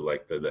marathon, so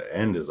like the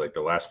end is like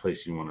the last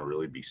place you want to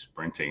really be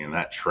sprinting. And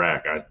that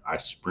track, I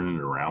sprinted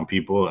around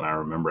people, and I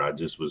remember I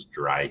just was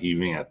dry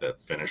heaving at the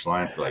finish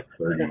line for like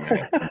 30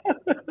 minutes.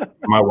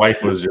 My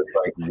wife was just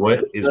like,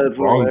 what is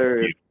wrong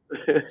with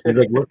you? She's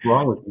like, what's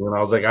wrong with you? And I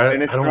was like, I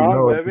don't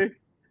know. Baby.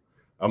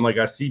 I'm like,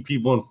 I see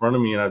people in front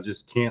of me, and I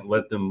just can't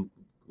let them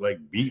like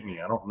beat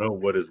me. I don't know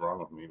what is wrong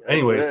with me.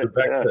 Anyways, so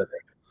back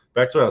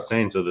to what I was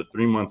saying. So the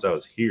 3 months I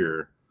was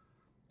here,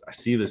 I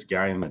see this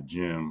guy in the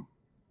gym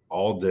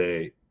all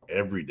day,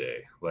 every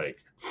day,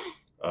 like,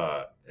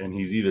 and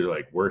he's either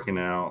like working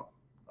out,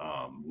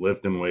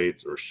 lifting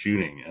weights, or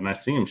shooting. And I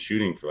see him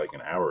shooting for like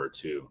an hour or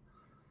two,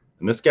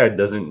 and this guy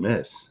doesn't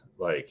miss.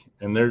 Like,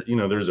 and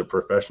there's a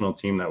professional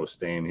team that was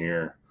staying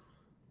here.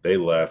 They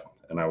left,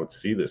 and I would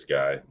see this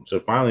guy. So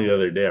finally, the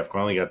other day, I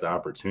finally got the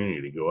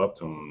opportunity to go up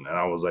to him, and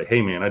I was like,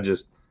 hey man, I told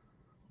him,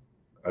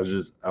 I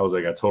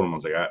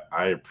was like,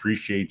 I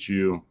appreciate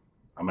you.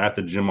 I'm at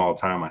the gym all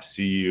the time. I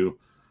see you.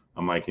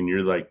 I'm like, and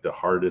you're like the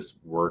hardest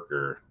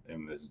worker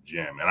in this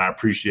gym. And I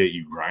appreciate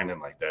you grinding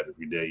like that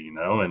every day,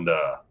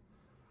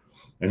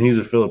 and he's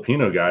a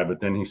Filipino guy, but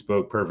then he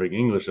spoke perfect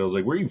English. I was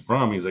like, where are you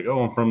from? He's like,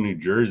 oh, I'm from New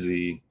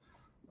Jersey.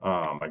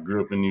 I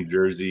grew up in New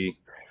Jersey.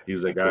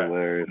 He's like,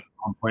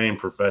 I'm playing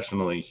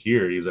professionally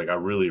here. He's like, I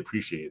really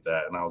appreciate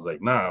that. And I was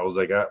like, nah. I was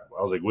like,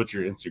 what's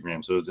your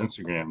Instagram? So his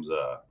Instagram's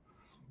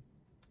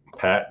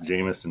Pat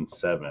Jameson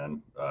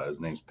 7. His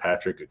name's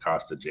Patrick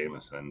Acosta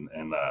Jameson,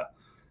 and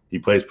he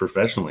plays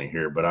professionally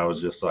here. But I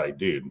was just like,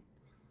 dude,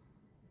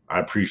 I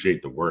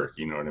appreciate the work.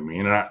 You know what I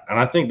mean? And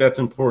I think that's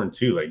important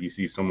too. Like, you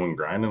see someone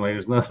grinding, like,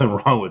 there's nothing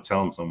wrong with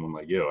telling someone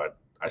like, yo,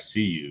 I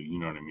see you. You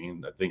know what I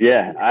mean? I think.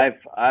 Yeah,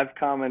 I've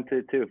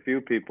commented to a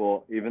few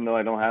people, even though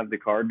I don't have the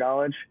card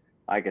knowledge.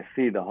 I can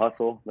see the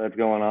hustle that's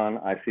going on.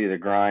 I see the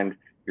grind.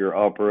 You're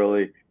up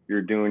early.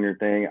 You're doing your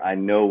thing. I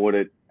know what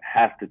it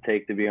has to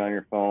take to be on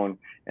your phone.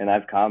 And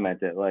I've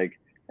commented like,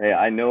 hey,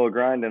 I know a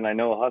grind and I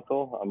know a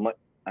hustle.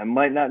 I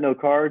might not know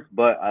cards,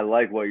 but I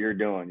like what you're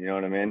doing. You know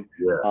what I mean?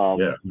 Yeah,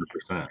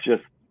 100%.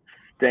 Just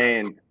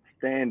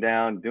staying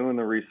down, doing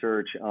the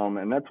research.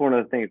 And that's one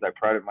of the things I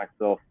prided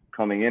myself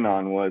coming in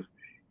on was,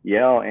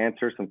 I'll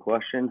answer some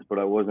questions, but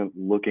I wasn't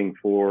looking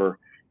for,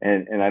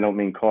 and I don't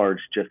mean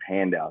cards, just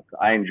handouts.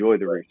 I enjoy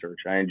the research.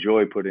 I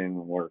enjoy putting in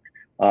the work.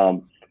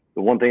 The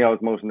one thing I was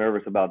most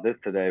nervous about this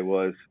today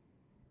was,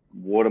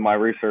 what am I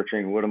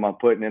researching? What am I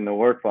putting in the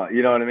work file?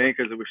 You know what I mean?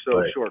 Because it was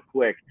so short,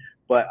 quick.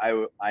 But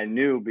I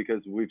knew,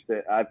 because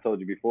I've told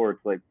you before,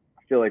 it's like,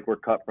 I feel like we're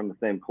cut from the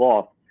same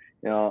cloth,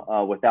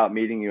 without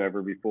meeting you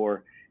ever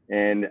before.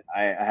 And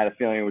I had a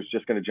feeling it was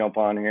just going to jump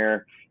on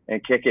here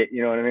and kick it,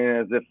 you know what I mean?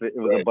 As if it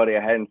was a buddy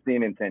I hadn't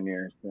seen in 10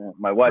 years.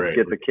 My wife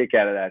gets a kick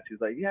out of that.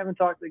 She's like, you haven't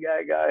talked to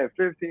the guy in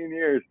 15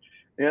 years.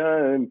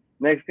 and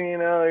next thing you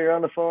know, you're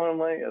on the phone. I'm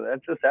like,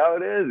 that's just how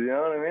it is. You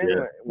know what I mean?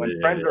 Yeah. When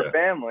friends are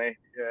family,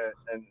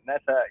 and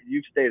that's how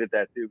you've stated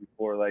that too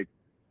before. Like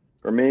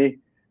for me,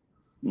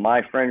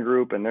 my friend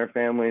group and their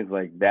families,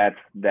 like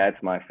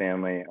that's my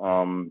family.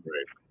 Right.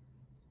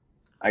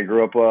 I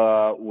grew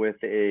up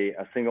with a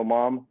single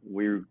mom.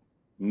 We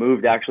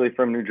moved actually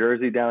from New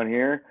Jersey down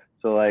here.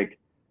 So like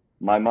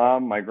my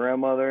mom, my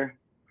grandmother,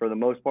 for the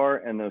most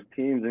part, and those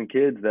teens and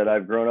kids that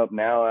I've grown up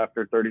now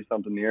after 30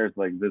 something years,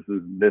 like this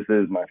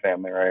is my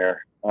family right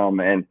here.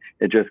 And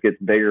it just gets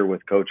bigger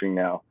with coaching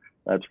now.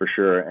 That's for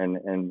sure.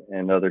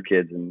 And other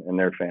kids and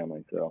their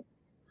family. So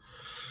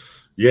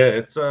yeah,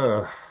 it's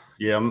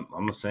yeah,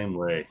 I'm the same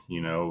way,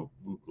 you know,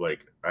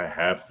 like I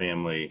have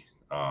family,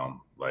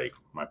 like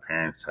my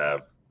parents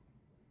have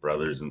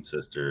brothers and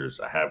sisters,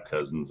 I have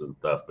cousins and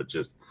stuff, but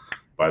just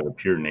by the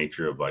pure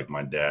nature of like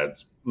my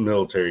dad's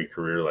military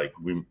career, like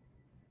we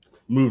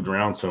moved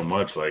around so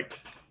much, like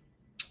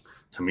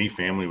to me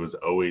family was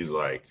always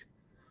like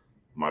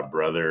my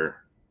brother,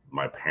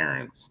 my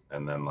parents,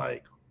 and then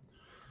like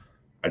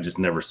I just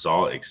never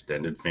saw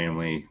extended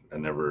family.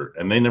 And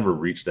they never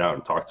reached out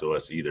and talked to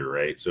us either,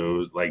 right? So it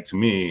was like to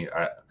me,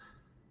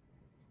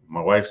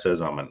 my wife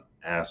says I'm an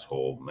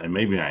asshole, and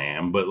maybe I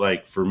am, but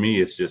like for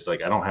me, it's just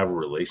like I don't have a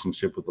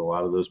relationship with a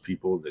lot of those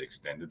people, the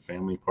extended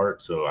family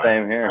part. So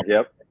same here.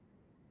 Yep.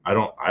 I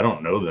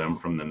don't know them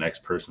from the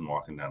next person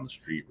walking down the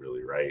street,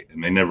 really, right?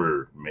 And they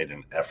never made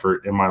an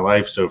effort in my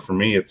life. So for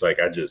me, it's like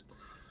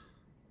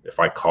if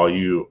I call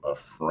you a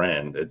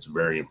friend, it's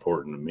very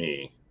important to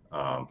me,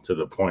 to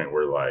the point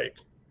where like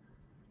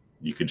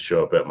you could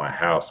show up at my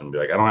house and be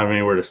like, I don't have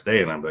anywhere to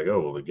stay. And I'm like,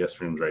 oh, well, the guest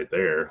room's right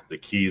there. The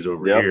key's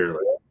over Yep. here.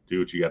 Like, do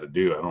what you got to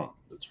do.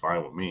 It's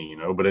fine with me, you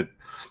know, but at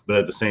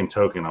the same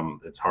token,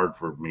 it's hard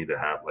for me to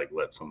have like,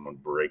 let someone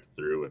break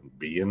through and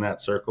be in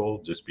that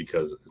circle just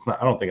because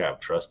I don't think I have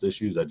trust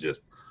issues. I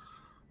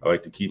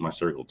like to keep my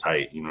circle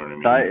tight. You know what I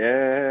mean? Tight,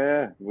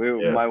 yeah.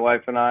 Yeah. My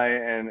wife and I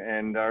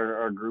and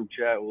our group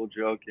chat, we'll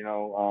joke, you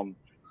know,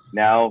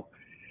 now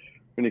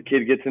when the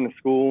kid gets into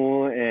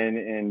school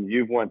and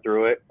you've went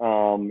through it,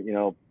 you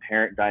know,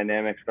 parent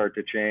dynamics start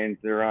to change.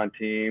 They're on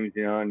teams,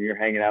 you know, and you're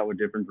hanging out with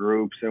different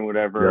groups and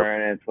whatever. Yep.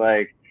 And it's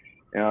like,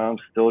 you know, I'm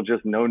still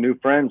just no new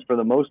friends for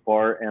the most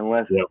part,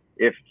 unless Yep.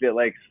 if it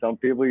like some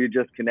people you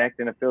just connect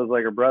and it feels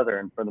like a brother.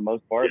 And for the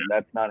most part,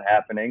 that's not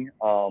happening.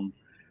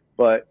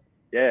 But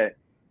yeah,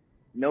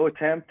 no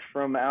attempt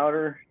from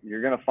outer,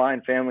 you're gonna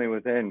find family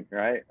within,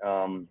 right?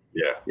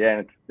 Yeah,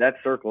 and it's that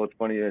circle. It's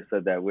funny you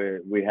said that.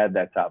 We had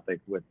that topic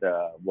with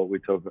what we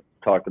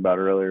talked about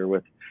earlier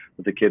with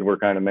the kid we're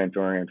kind of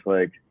mentoring. It's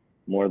like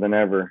more than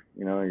ever,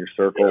 you know, your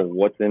circle,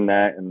 what's in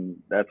that, and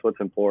that's what's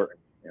important,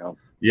 you know.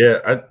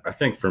 Yeah, I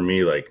think for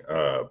me, like,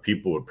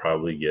 people would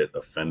probably get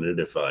offended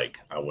if like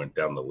I went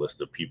down the list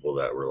of people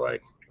that were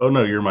like, "Oh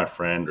no, you're my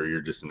friend," or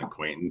 "You're just an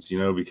acquaintance," you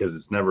know,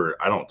 because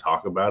I don't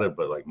talk about it,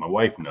 but like my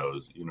wife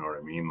knows, you know what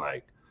I mean?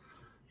 Like,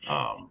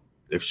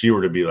 if she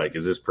were to be like,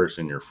 "Is this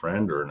person your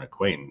friend or an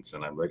acquaintance?"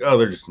 and I'm like, "Oh,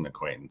 they're just an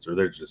acquaintance," or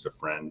 "They're just a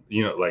friend,"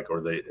 you know, like,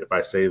 if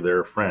I say they're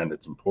a friend,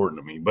 it's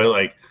important to me, but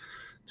like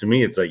to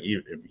me, it's like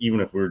even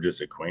if we were just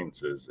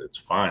acquaintances, it's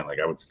fine. Like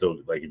I would still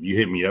like if you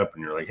hit me up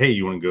and you're like, "Hey,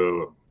 you want to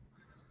go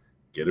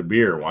get a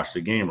beer, watch the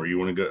game," or you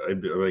want to go,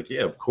 I'd be like,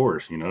 yeah, of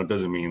course. You know, it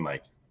doesn't mean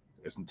like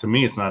to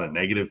me, it's not a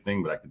negative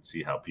thing, but I could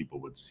see how people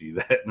would see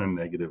that in a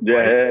negative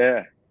light.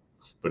 Yeah.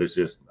 But it's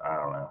just, I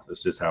don't know.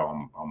 It's just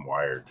how I'm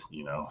wired,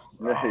 you know?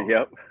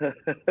 Yep.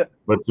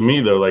 But to me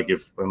though, like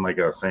and like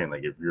I was saying,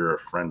 like if you're a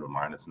friend of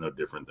mine, it's no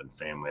different than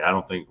family. I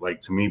don't think like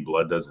to me,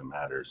 blood doesn't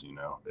matter, you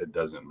know, it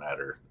doesn't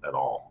matter at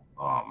all.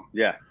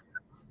 Yeah.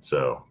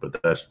 So,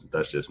 but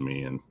that's just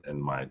me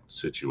and my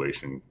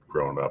situation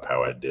growing up,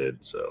 how I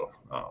did. So,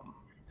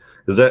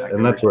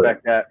 that's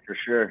respect that for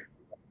sure.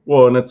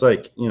 Well, and it's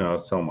like, you know, I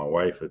was telling my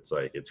wife, it's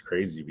like, it's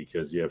crazy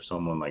because you have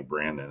someone like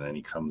Brandon and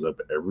he comes up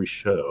every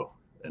show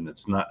and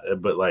it's not,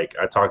 but like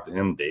I talk to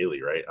him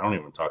daily, right? I don't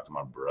even talk to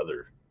my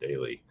brother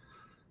daily.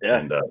 Yeah.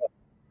 And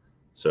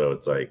so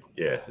it's like,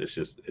 yeah, it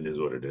is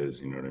what it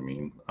is. You know what I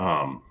mean?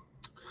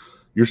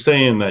 You're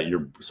saying that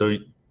so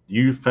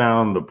you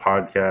found the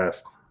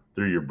podcast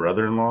through your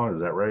brother-in-law. Is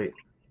that right?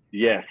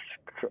 Yes.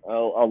 A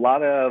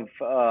lot of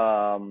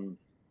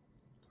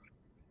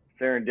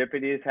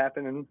serendipity is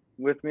happening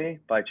with me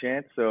by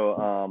chance.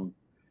 So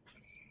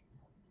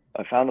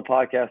I found the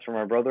podcast from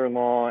my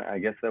brother-in-law. I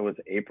guess that was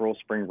April,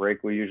 spring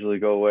break. We usually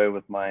go away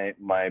with my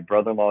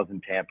brother-in-law's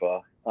in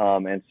Tampa,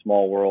 and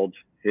small world.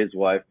 His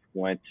wife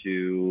went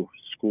to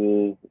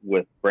school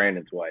with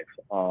Brandon's wife.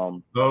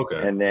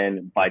 Okay. And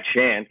then by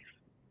chance,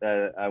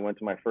 I went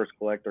to my first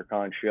Collector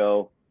Con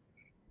show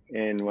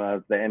in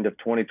the end of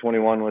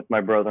 2021 with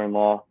my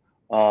brother-in-law.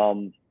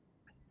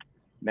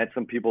 Met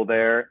some people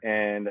there,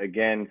 and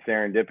again,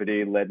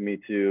 serendipity led me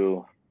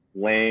to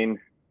Layton's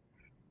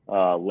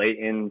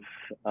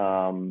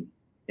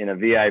in a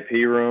VIP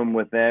room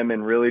with them,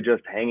 and really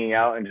just hanging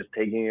out and just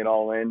taking it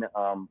all in.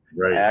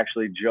 Right. I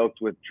actually joked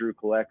with Drew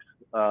Collects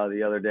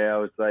the other day. I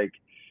was like,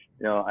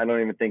 you know, I don't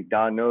even think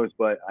Don knows,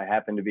 but I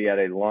happened to be at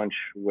a lunch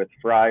with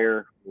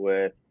Fryer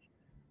with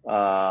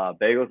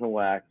Bagels and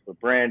Wax, with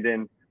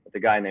Brandon, with a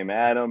guy named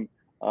Adam,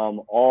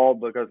 all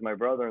because of my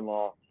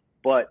brother-in-law.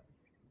 But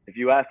if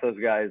you ask those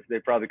guys, they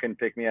probably couldn't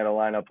pick me out of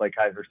lineup like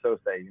Kaiser Sose.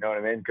 You know what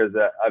I mean? Because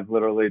I've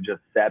literally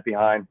just sat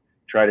behind,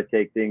 try to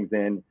take things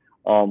in.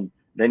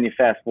 Then you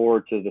fast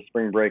forward to the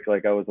spring break,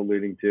 like I was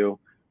alluding to.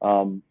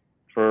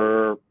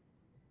 For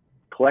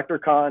Collector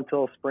Con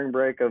until spring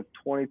break of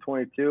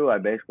 2022, I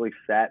basically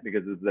sat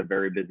because this is a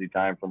very busy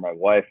time for my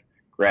wife,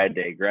 grad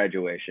day,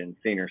 graduation,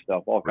 senior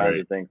stuff, all kinds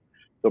of things.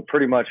 So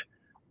pretty much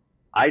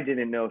I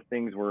didn't know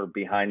things were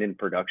behind in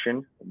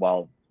production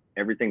while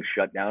everything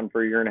shut down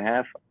for a year and a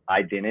half.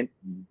 I didn't.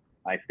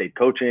 I stayed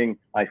coaching.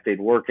 I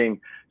stayed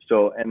working.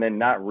 So, and then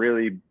not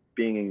really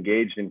being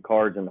engaged in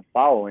cards and the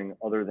following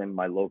other than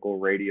my local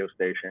radio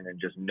station and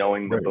just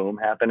knowing the boom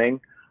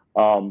happening.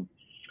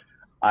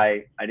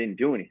 I didn't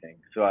do anything.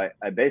 So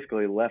I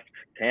basically left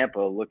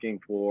Tampa looking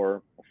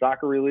for a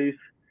soccer release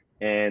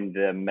and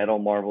the Metal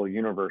Marvel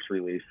Universe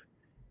release,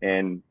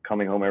 and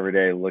coming home every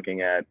day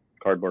looking at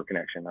Cardboard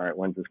Connection. All right,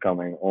 when's this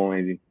coming?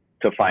 Only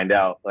to find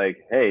out,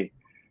 like, hey,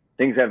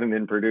 things haven't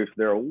been produced.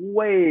 They're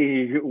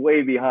way,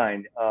 way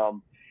behind.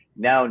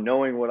 Now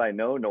knowing what I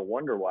know, no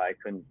wonder why I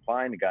couldn't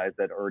find guys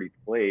that already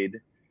played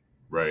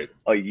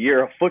a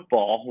year of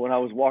football when I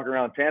was walking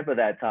around Tampa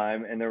that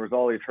time, and there was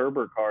all these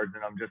Herbert cards,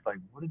 and I'm just like,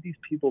 what are these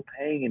people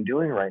paying and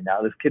doing right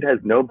now? This kid has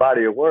no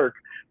body of work.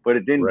 But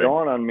it didn't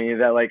dawn on me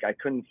that, like, I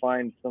couldn't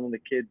find some of the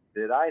kids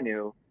that I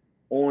knew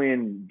only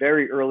in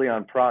very early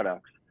on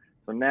products.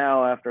 So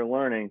now after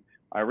learning,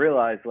 I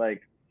realized,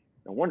 like,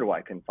 no wonder why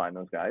I couldn't find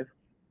those guys.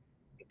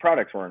 The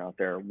products weren't out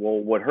there. Well,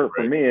 what hurt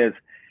for me is,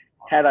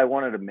 had I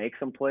wanted to make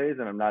some plays,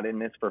 and I'm not in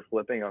this for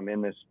flipping, I'm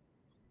in this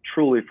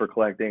truly for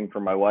collecting for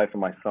my wife and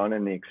my son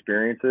and the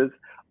experiences,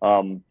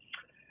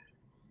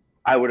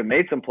 I would have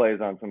made some plays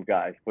on some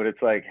guys. But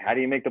it's like, how do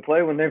you make the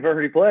play when they've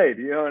already played?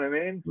 You know what I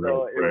mean?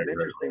 So it was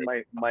interesting.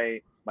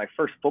 My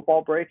first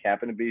football break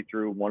happened to be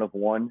through One of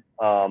One,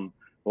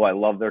 who I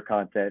love their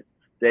content.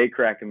 They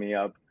cracking me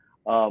up.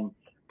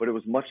 But it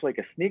was much like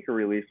a sneaker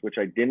release, which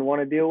I didn't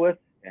want to deal with.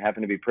 It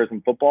happened to be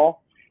Prism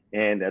Football.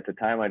 And at the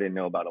time, I didn't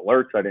know about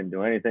alerts. I didn't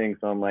do anything.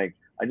 So I'm like,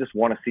 I just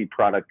want to see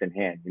product in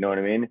hand. You know what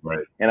I mean?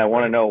 And I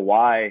want to know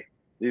why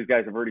these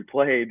guys have already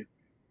played,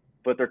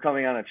 but they're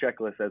coming on a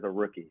checklist as a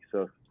rookie.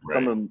 So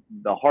some of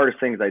the hardest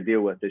things I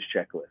deal with is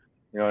checklist.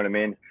 You know what I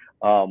mean?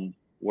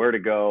 Where to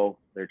go?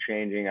 They're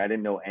changing. I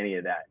didn't know any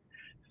of that.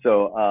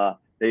 So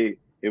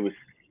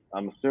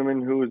I'm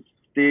assuming who was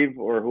Steve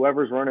or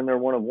whoever's running their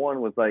One of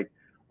One was like,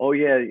 oh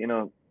yeah, you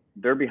know,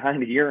 they're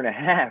behind a year and a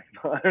half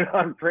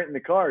on printing the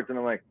cards. And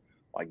I'm like,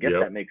 well, I guess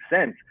that makes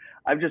sense.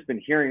 I've just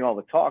been hearing all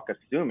the talk,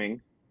 assuming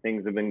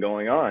things have been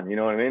going on. You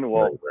know what I mean?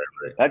 Well,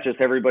 that's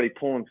just everybody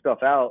pulling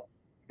stuff out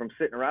from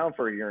sitting around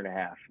for a year and a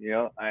half. You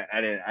know, I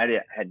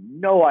had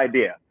no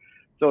idea.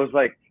 So it's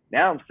like,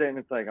 now I'm sitting,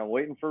 it's like, I'm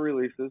waiting for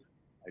releases.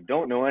 I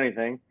don't know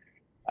anything.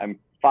 I'm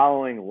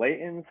following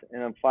Layton's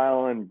and I'm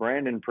following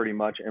Brandon pretty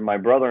much, and my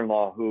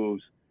brother-in-law,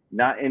 who's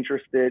not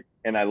interested,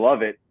 and I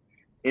love it,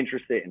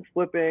 interested in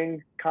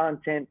flipping,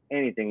 content,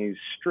 anything. He's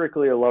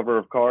strictly a lover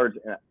of cards.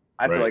 And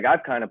I feel like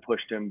I've kind of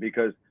pushed him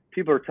because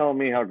people are telling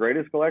me how great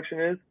his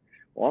collection is.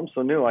 Well, I'm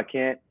so new, I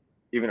can't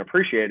even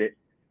appreciate it.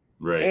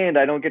 And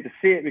I don't get to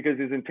see it because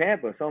he's in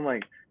Tampa. So I'm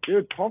like,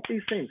 dude, pump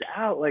these things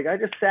out. Like, I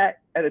just sat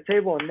at a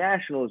table in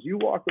Nationals. You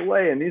walked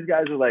away, and these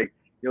guys are like,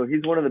 you know,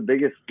 he's one of the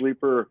biggest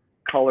sleeper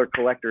color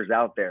collectors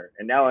out there.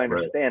 And now I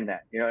understand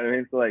that. You know what I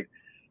mean? So, like,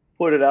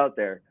 put it out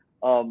there.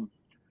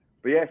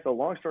 But yeah, so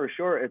long story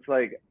short, it's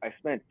like I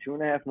spent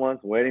 2.5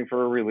 months waiting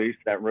for a release,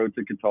 that Road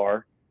to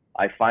Qatar.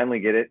 I finally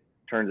get it.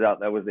 Turns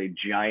out that was a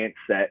giant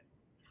set.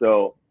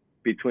 So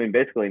between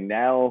basically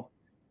now,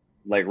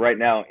 like right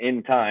now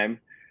in time,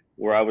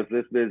 where I was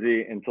this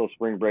busy until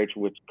spring break,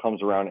 which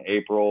comes around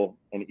April,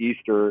 and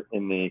Easter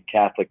in the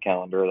Catholic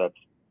calendar.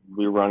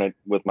 We run it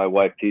with my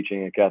wife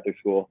teaching in Catholic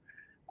school.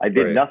 I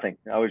did nothing.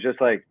 I was just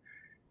like,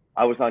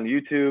 I was on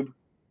YouTube,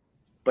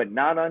 but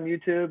not on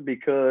YouTube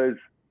because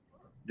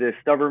the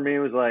stubborn me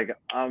was like,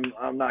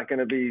 I'm not going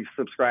to be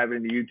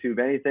subscribing to YouTube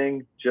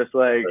anything. Just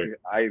like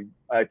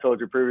I told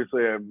you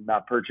previously, I'm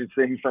not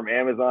purchasing from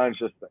Amazon.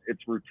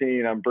 It's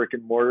routine. I'm brick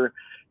and mortar.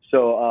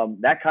 So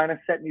that kind of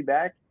set me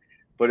back,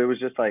 but it was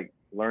just like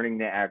learning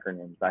the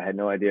acronyms. I had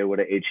no idea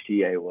what a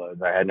HTA was.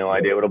 I had no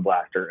idea what a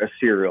blaster, a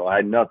serial. I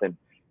had nothing.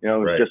 You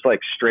know, it was just like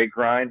straight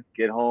grind,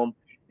 get home.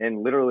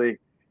 And literally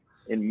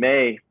in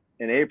May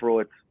and April,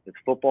 it's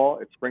football,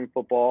 it's spring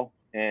football.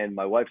 And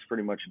my wife's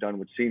pretty much done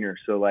with seniors.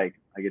 So like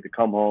I get to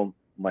come home.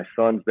 My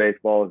son's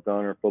baseball is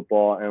done or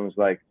football. And it was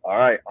like, all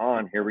right,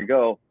 here we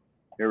go.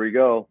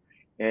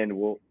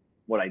 And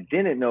what I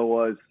didn't know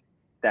was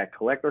that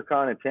Collector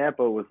Con in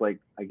Tampa was like,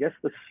 I guess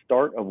the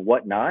start of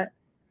Whatnot.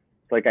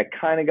 Like I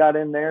kind of got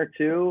in there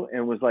too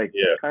and was like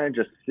kind of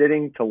just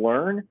sitting to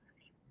learn.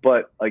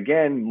 But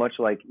again, much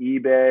like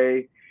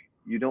eBay,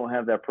 you don't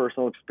have that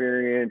personal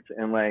experience.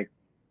 And like,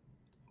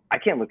 I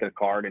can't look at a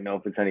card and know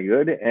if it's any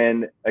good.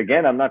 And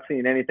again, I'm not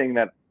seeing anything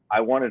that I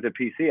wanted a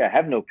PC. I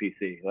have no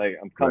PC. Like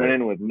I'm coming Right.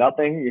 in with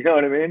nothing. You know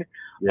what I mean?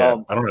 Yeah,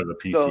 I don't have a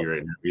PC So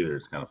right now either.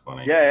 It's kind of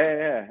funny.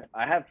 yeah.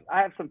 I have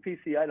some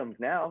PC items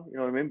now. You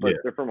know what I mean? But Yeah.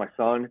 they're for my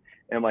son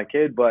and my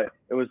kid. But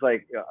it was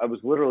like I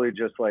was literally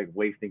just like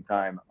wasting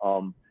time.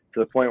 To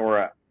the point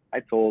where I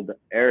told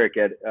Eric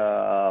at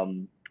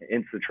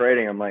Insta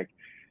Trading, I'm like,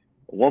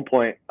 at one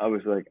point I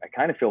was like, I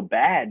kind of feel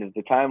bad at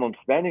the time I'm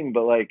spending,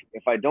 but like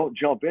if I don't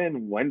jump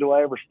in, when do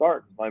I ever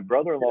start? My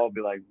brother-in-law will be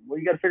like, well,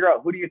 you got to figure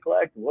out who do you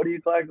collect and what do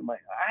you collect. I'm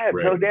like, I have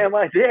no Right. damn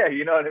idea.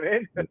 You know what I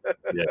mean?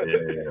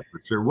 Yeah, for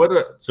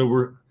sure. So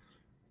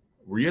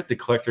were you at the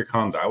collector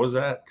cons I was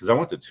at? Because I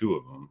went to 2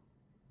 of them.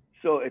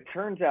 So it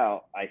turns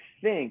out, I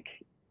think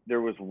there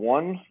was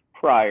one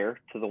prior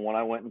to the one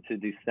I went into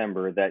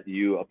December that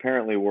you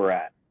apparently were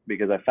at,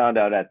 because I found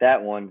out at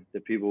that one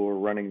the people who were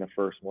running the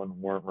first one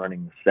weren't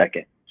running the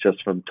second,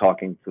 just from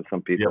talking to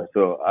some people. Yep.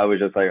 So I was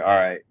just like, all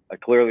right,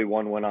 clearly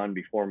one went on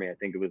before me. I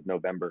think it was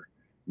November,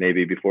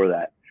 maybe before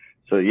that.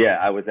 So yeah,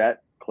 I was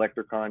at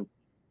CollectorCon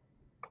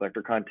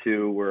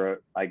 2,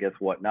 where I guess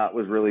Whatnot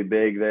was really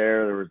big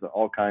there. There was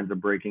all kinds of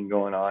breaking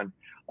going on.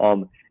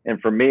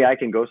 And for me, I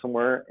can go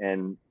somewhere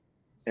and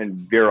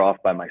veer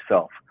off by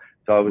myself.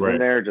 So I was in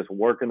there just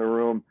working the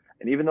room.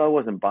 And even though I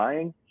wasn't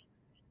buying,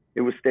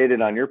 it was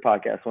stated on your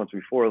podcast once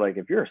before, like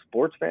if you're a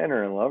sports fan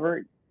or a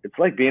lover, it's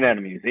like being at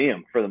a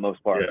museum for the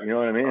most part. Yeah. You know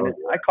what I mean? Oh,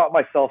 yeah. I caught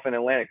myself in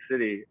Atlantic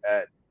City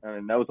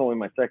and that was only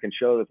my second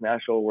show this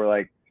national, where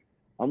like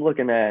I'm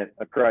looking at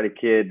a Karate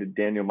Kid,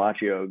 Daniel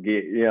Macchio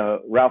gi,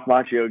 Ralph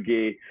Macchio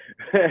gi,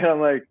 and I'm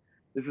like,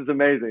 this is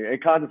amazing,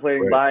 and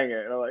contemplating buying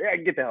it. And I'm like, yeah,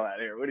 get the hell out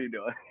of here. What are you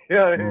doing? You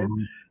know what I mean?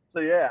 Mhm. So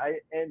yeah,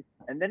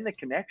 and then the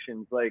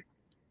connections, like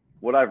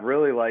what I've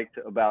really liked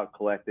about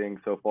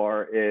collecting so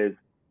far is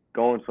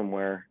going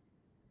somewhere,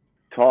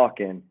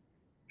 talking,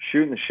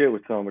 shooting the shit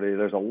with somebody.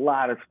 There's a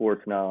lot of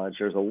sports knowledge.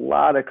 There's a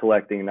lot of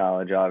collecting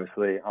knowledge,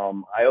 obviously.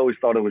 I always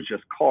thought it was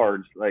just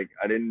cards. Like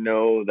I didn't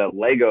know that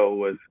Lego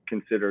was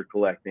considered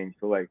collecting.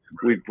 So like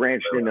we've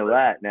branched into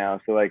that now.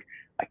 So like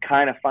I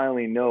kind of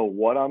finally know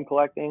what I'm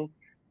collecting.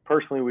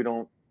 Personally,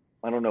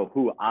 I don't know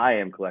who I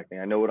am collecting.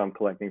 I know what I'm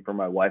collecting for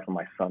my wife and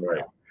my son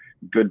now.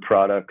 Good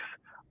products,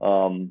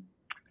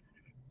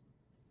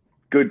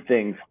 good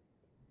things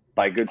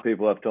by good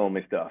people have told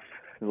me stuff.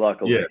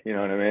 Luckily, you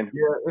know what I mean?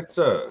 Yeah, it's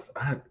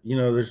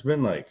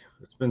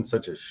it's been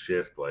such a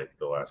shift like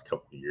the last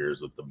couple of years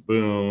with the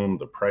boom,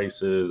 the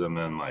prices, and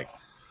then like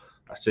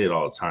I say it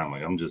all the time,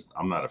 like I'm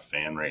not a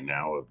fan right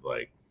now of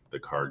like the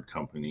card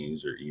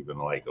companies or even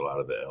like a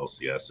lot of the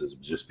LCSs,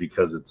 just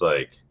because it's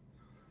like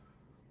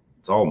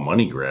it's all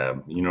money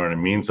grab, you know what I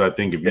mean? So I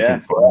think if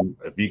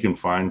you can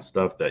find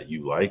stuff that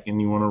you like and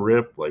you want to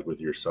rip like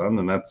with your son,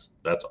 then that's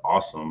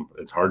awesome.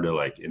 It's hard to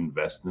like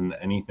invest in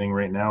anything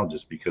right now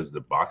just because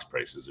the box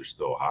prices are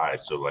still high.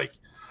 So like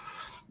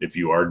if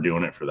you are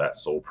doing it for that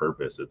sole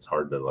purpose, it's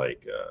hard to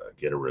like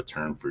get a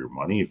return for your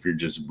money if you're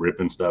just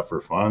ripping stuff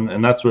for fun.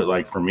 And that's what,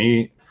 like, for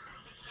me,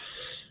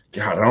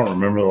 God, I don't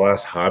remember the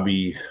last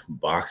hobby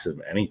box of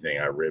anything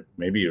I ripped.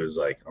 Maybe it was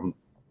like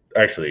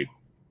actually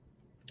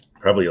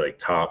probably like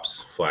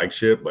Topps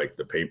flagship, like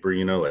the paper,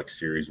 like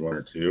series 1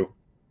 or 2.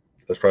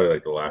 That's probably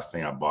like the last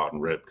thing I bought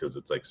and ripped, because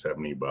it's like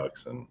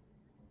 $70 and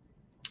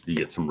you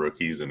get some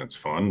rookies and it's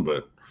fun.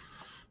 But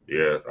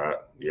yeah,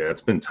 it's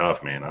been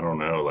tough, man. I don't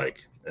know,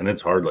 like, and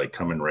it's hard like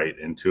coming right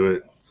into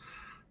it,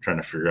 trying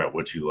to figure out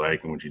what you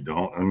like and what you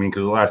don't. I mean,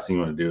 because the last thing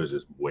you want to do is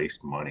just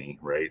waste money,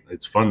 right?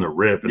 It's fun to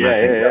rip, and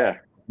I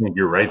think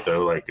you're right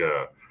though. Like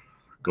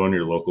going to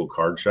your local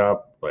card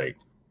shop, like,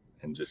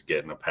 and just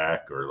getting a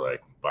pack or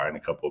like buying a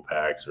couple of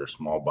packs or a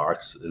small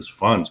box is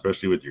fun,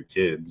 especially with your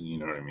kids. You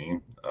know what I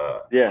mean?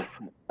 Yes.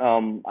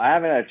 I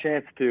haven't had a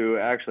chance to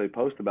actually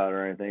post about it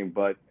or anything,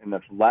 but in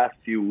the last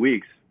few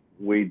weeks,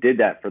 we did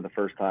that for the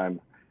first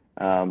time.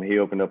 He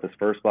opened up his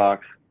first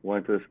box,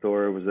 went to the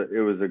store.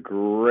 It was a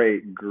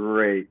great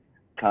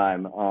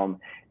time.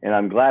 And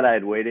I'm glad I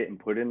had waited and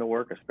put in the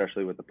work,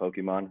 especially with the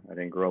Pokemon. I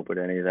didn't grow up with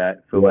any of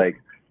that. So like,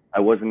 I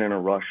wasn't in a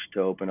rush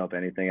to open up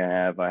anything I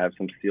have. I have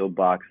some sealed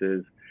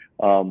boxes.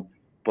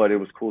 But it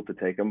was cool to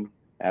take him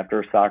after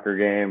a soccer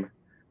game,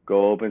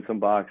 go open some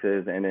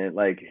boxes, and it,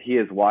 like, he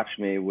has watched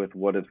me with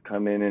what has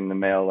come in the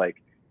mail,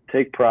 like,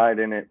 take pride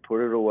in it, put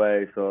it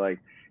away. So like,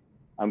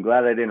 I'm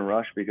glad I didn't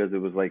rush, because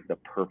it was like the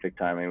perfect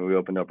timing. We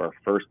opened up our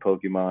first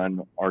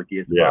Pokemon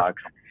Arceus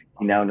box.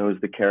 He now knows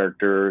the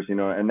characters,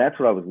 and that's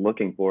what I was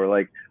looking for.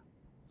 Like,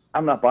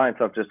 I'm not buying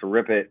stuff just to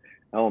rip it.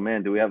 Oh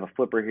man, do we have a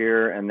flipper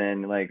here? And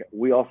then like,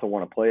 we also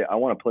want to play. I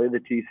want to play the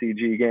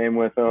TCG game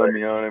with them.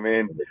 You know what I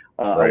mean?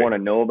 I want to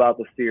know about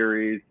the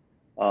series,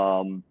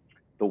 the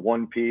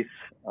One Piece.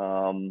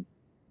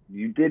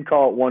 You did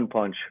call it One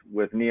Punch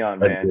with Neon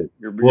Man.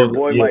 Your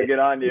boy might get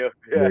on you.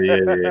 Yeah.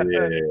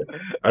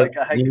 Like,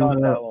 I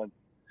caught that one.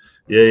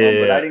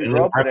 Yeah. But I didn't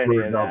grow up with any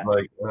of that. I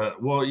was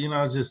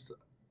like, just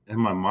in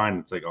my mind,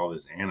 it's like all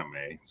this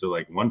anime. So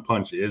like One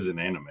Punch is an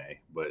anime,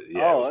 but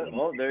yeah.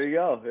 Oh, there you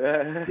go.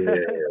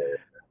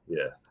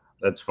 Yeah.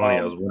 That's funny.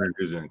 I was wondering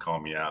who's going to call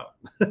me out.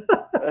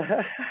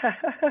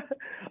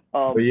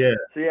 But yeah,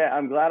 So yeah,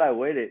 I'm glad I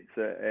waited.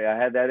 So I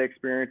had that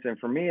experience, and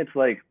for me, it's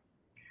like,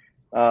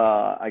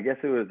 I guess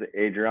it was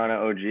Adriana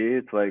OG.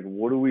 It's like,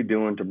 what are we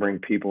doing to bring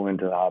people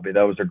into the hobby?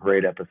 That was a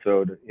great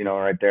episode,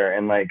 right there.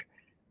 And like,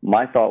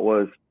 my thought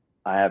was,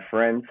 I have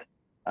friends,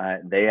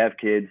 they have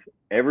kids,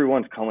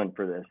 everyone's coming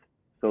for this.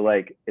 So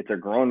like, it's a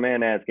grown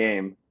man ass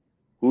game.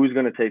 Who's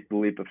going to take the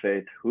leap of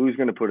faith? Who's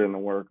going to put in the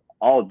work?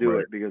 I'll do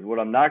right, it, because what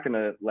I'm not going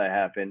to let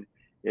happen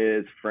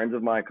is friends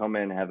of mine come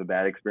in, have a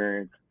bad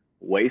experience,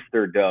 waste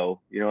their dough.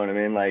 You know what I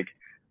mean? Like,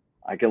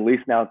 I can at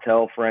least now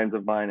tell friends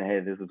of mine, hey,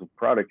 this is a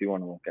product you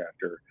want to look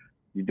after.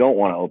 You don't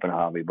want to open a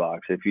hobby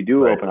box. If you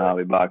do right, open a right.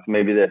 hobby box,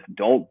 maybe this.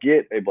 Don't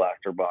get a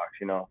blaster box.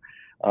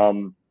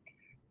 Um,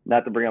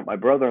 Not to bring up my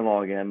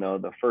brother-in-law again, though.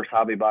 The first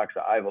hobby box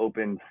that I've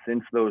opened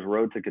since those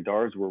Road to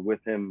Guitars were with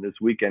him this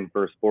weekend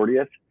for his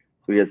 40th.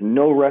 So he has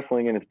no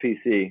wrestling in his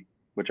PC,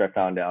 which I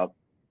found out.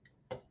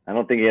 I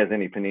don't think he has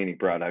any Panini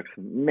products.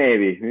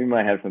 Maybe he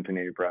might have some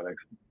Panini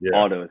products. Yeah,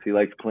 Autos. He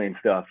likes clean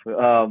stuff.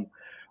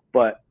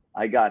 But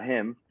I got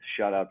him.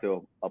 Shout out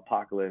to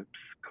Apocalypse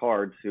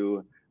Cards,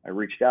 who I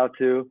reached out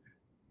to,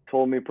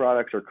 told me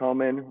products are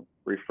coming,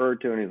 referred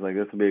to, and he's like,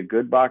 this will be a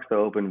good box to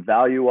open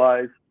value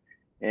wise.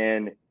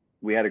 And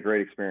we had a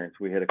great experience.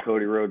 We had a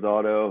Cody Rhodes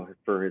auto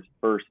for his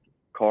first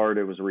card.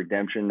 It was a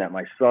redemption that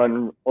my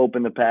son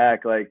opened the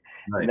pack. Like,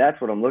 nice. and that's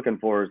what I'm looking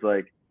for, is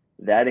like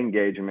that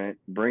engagement,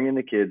 bringing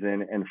the kids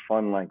in and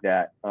fun like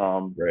that.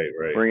 Right,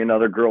 right. Bringing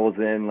other girls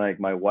in. Like,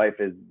 my wife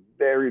is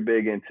very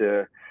big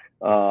into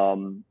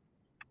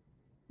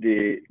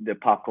the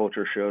pop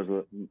culture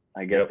shows.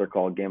 I guess Yep. they're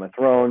called Game of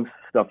Thrones,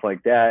 stuff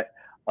like that.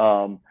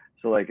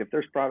 So like, if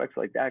there's products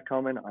like that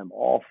coming, I'm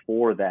all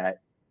for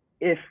that.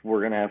 If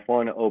we're gonna have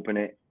fun, open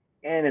it,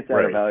 and it's at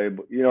a Right.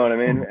 valuable, you know what I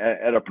mean,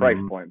 at a price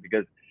Mhm. point.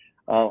 Because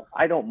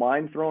I don't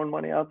mind throwing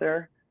money out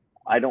there.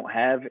 I don't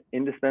have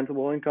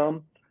indispensable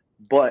income,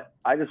 but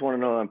I just want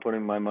to know that I'm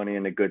putting my money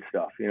into good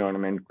stuff. You know what I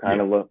mean? Kind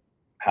Yeah. of look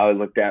how I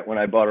looked at when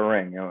I bought a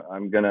ring.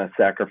 I'm gonna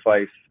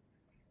sacrifice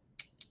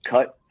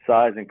cut,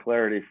 size, and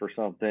clarity for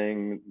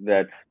something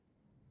that's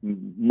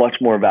much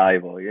more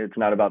valuable. It's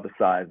not about the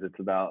size; it's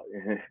about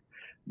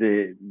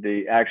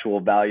the actual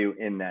value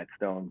in that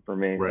stone for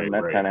me. Right, And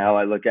that's right. kind of how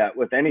I look at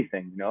with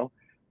anything.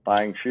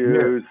 Buying Yeah.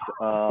 shoes.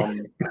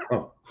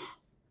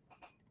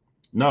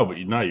 No, but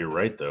you're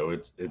right though.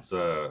 It's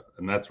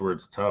and that's where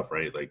it's tough,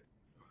 right? Like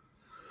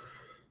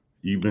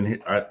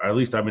at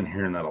least I've been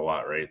hearing that a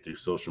lot, right? Through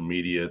social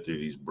media, through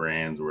these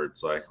brands where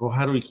it's like, well,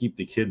 how do we keep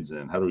the kids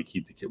in? How do we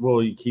keep the kid?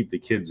 Well, you keep the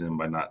kids in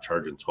by not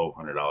charging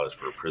 $1,200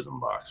 for a Prism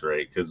box,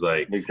 right? Because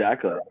like,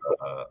 Exactly.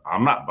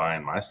 I'm not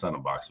buying my son a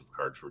box of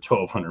cards for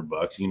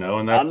 $1,200, and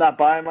I'm that's not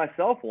buying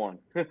myself one.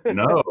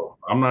 no,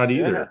 I'm not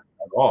either Yeah.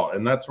 at all.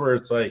 And that's where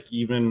it's like,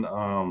 even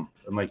and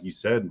like you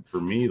said, for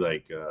me,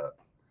 like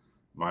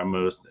my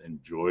most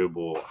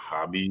enjoyable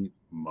hobby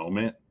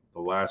moment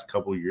the last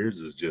couple years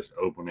is just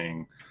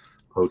opening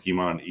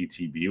Pokemon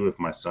ETB with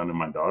my son and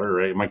my daughter,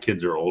 right? My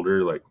kids are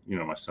older, like,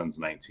 my son's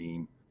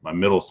 19, my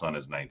middle son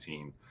is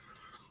 19,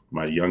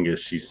 my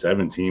youngest, she's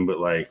 17, but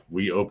like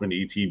we opened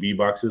ETB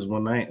boxes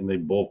one night and they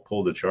both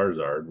pulled a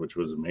Charizard, which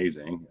was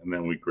amazing. And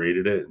then we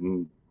graded it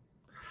and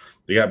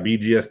they got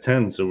BGS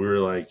 10. So we were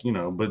like,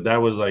 but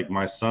that was like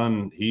my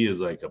son, he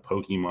is like a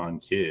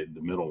Pokemon kid,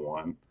 the middle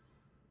one.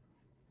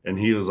 And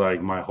he was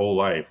like my whole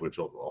life, which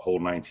a whole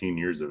 19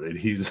 years of it.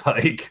 He's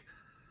like,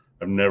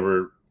 I've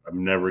never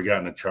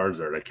gotten a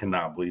Charizard. I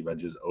cannot believe I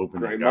just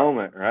opened it. Great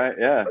moment, right?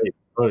 Yeah.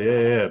 Oh yeah,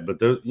 yeah. But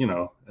those,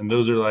 and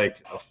those are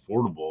like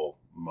affordable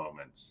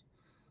moments.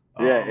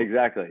 Yeah, Um,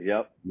 exactly.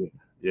 Yep. yeah,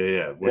 yeah,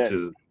 Yeah.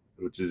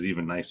 which is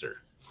even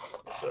nicer.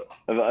 So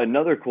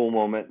Another cool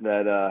moment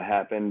that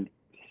happened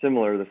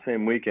similar the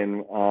same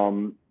weekend,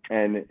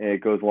 and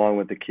it goes along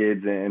with the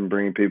kids and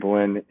bringing people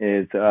in,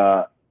 is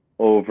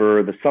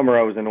over the summer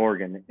I was in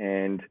Oregon,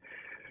 and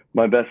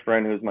my best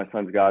friend, who's my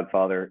son's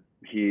godfather,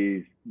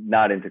 he's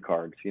not into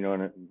cards,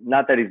 and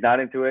not that he's not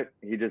into it,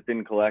 he just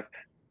didn't collect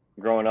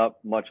growing up,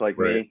 much like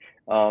right,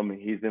 me.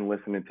 He's been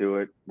listening to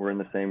it. We're in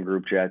the same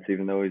group chats,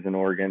 even though he's in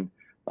Oregon.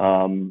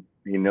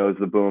 He knows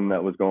the boom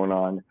that was going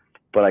on.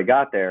 But I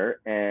got there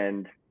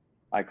and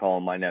I call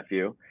him my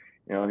nephew,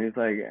 and he's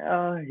like,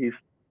 he's,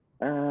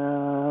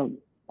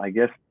 I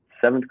guess,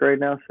 seventh grade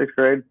now, sixth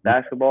grade,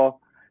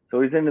 basketball. So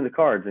he's into the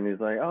cards, and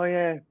he's like, oh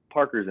yeah,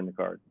 Parker's into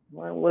cards.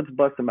 Well, let's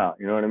bust him out.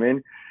 You know what I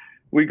mean?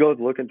 We go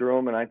looking through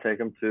them, and I take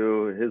him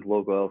to his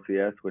local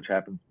LCS, which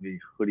happens to be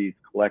Hoodies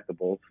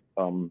Collectibles,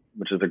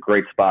 which is a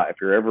great spot. If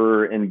you're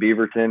ever in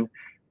Beaverton,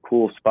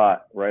 cool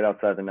spot right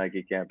outside the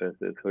Nike campus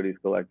is Hoodies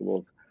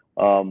Collectibles.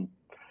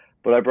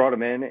 But I brought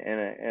him in,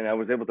 and I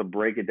was able to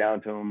break it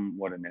down to him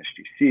what an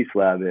SGC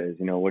slab is,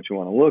 what you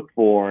want to look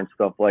for and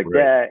stuff like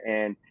right. that.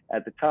 And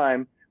at the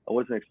time, I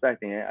wasn't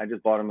expecting it. I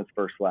just bought him his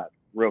first slab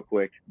real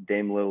quick.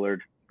 Dame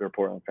Lillard, they're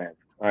Portland fans.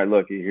 All right,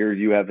 look, here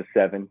you have a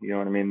 7. You know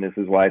what I mean? This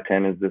is why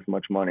 10 is this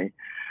much money.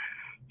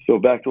 So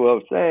back to what I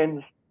was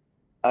saying,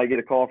 I get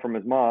a call from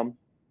his mom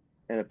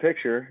and a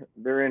picture.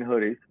 They're in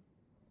hoodies,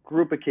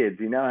 group of kids.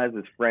 He now has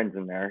his friends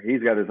in there.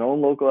 He's got his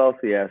own local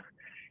LCS,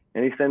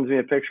 and he sends me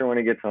a picture when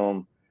he gets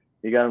home.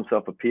 He got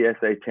himself a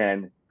PSA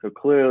 10. So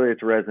clearly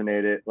it's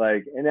resonated.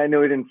 Like, and I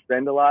know he didn't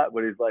spend a lot,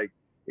 but he's like,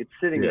 it's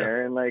sitting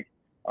there and like,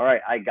 all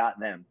right, I got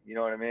them. You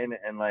know what I mean?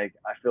 And like,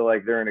 I feel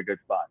like they're in a good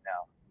spot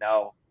now.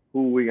 Now,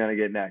 who are we going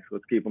to get next?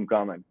 Let's keep them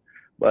coming.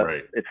 But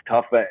it's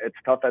tough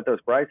at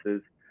those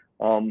prices.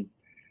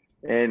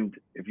 And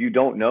if you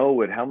don't know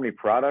with how many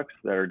products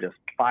that are just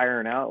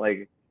firing out,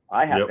 like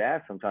I have to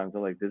ask sometimes,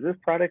 I'm like, does this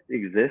product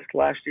exist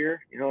last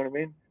year? You know what I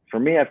mean? For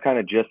me, I've kind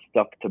of just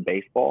stuck to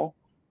baseball.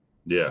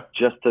 Yeah.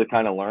 Just to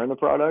kind of learn the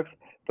products.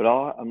 But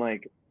I'm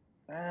like,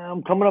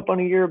 I'm coming up on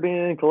a year of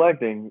being in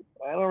collecting.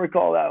 I don't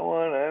recall that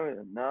one.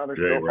 No, they're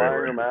still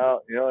firing them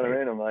out. You know what I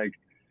mean? I'm like,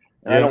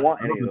 I don't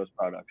want any of those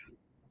products.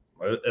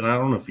 And I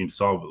don't know if you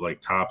saw, but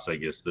like Topps, I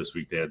guess this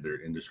week they had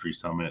their industry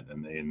summit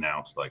and they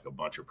announced like a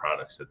bunch of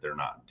products that they're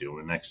not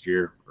doing next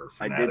year. Or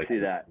Fanatic. I did see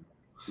that.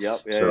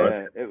 Yep.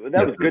 Yeah.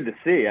 That was good to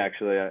see,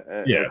 actually.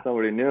 As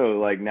somebody new,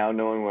 like now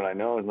knowing what I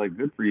know is like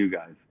good for you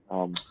guys.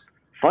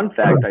 Fun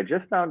fact: I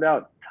just found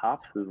out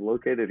Topps is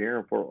located here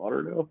in Fort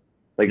Lauderdale.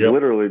 Like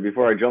literally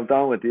before I jumped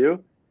on with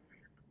you.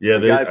 Yeah,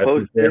 I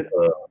posted.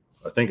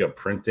 I think a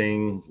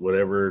printing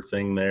whatever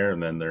thing there,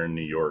 and then they're in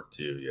New York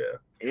too. Yeah.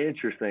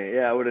 Interesting.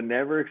 Yeah, I would have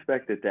never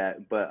expected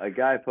that. But a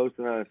guy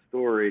posted on a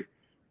story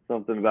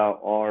something about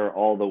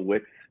all the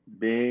wicks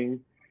being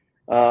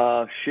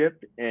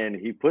shipped, and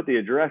he put the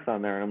address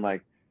on there, and I'm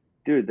like,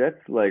 dude, that's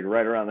like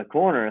right around the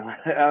corner.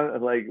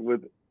 Like,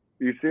 with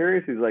you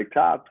serious? He's like,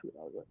 Topps.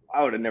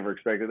 I would have never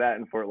expected that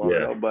in Fort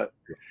Lauderdale, but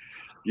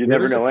you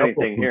never know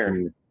anything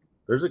here.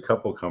 There's a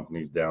couple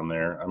companies down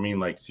there. I mean,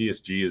 like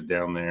CSG is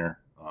down there.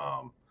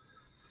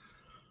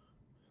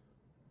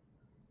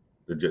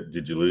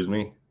 Did you lose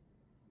me?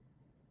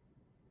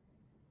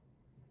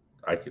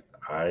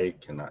 I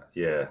cannot.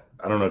 Yeah,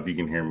 I don't know if you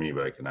can hear me,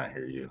 but I cannot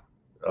hear you.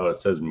 Oh, it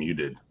says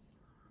muted.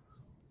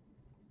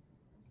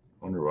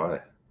 Wonder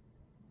why.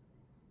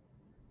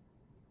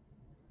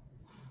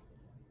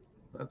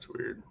 That's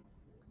weird.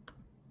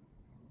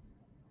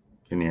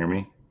 Can you hear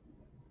me?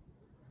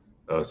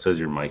 Oh, it says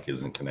your mic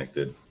isn't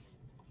connected.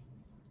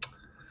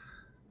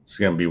 It's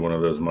going to be one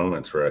of those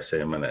moments where I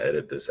say I'm going to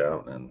edit this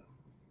out and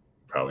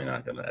probably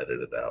not going to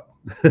edit it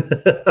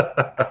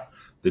out.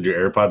 Did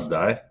your AirPods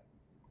die?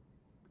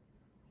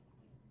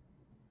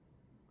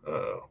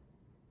 Uh-oh.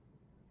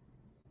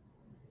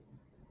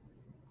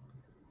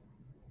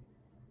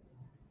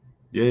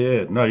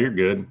 Yeah. No, you're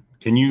good.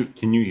 Can you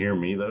hear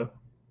me though?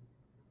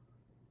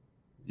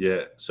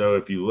 Yeah. So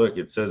if you look,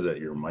 it says that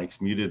your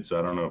mic's muted. So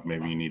I don't know if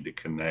maybe you need to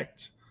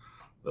connect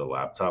the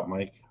laptop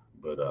mic,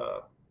 but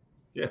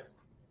yeah,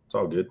 it's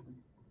all good.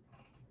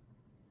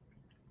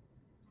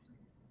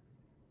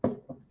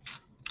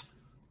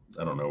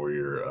 I don't know where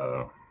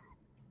your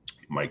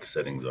mic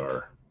settings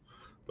are,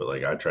 but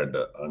like I tried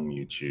to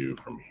unmute you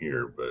from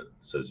here, but it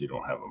says you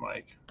don't have a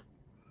mic.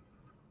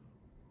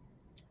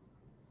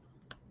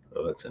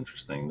 Oh, that's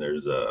interesting.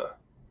 There's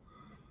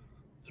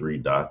 3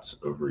 dots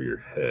over your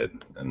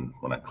head, and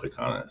when I click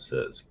on it, it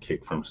says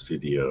kick from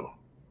studio,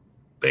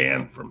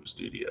 ban from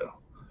studio.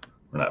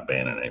 We're not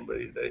banning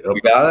anybody today. Oh,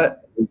 you got it?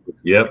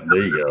 Yep,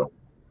 there you go.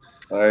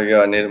 There you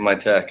go. I needed my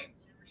tech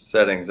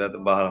settings at the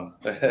bottom.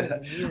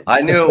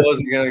 I knew it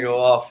wasn't going to go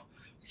off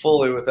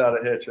fully without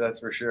a hitch, that's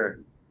for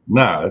sure.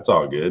 Nah, it's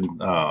all good.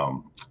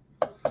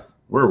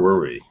 Where were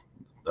we?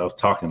 I was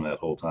talking that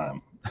whole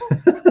time.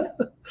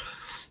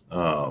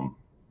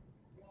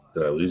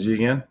 Did I lose you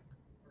again?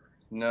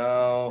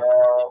 No.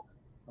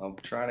 I'm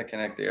trying to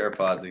connect the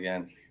AirPods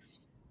again.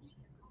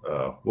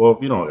 Well, if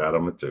you don't got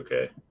them, it's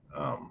okay.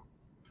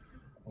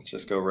 Let's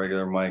just go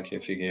regular mic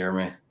if you can hear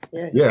me.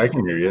 Yeah, I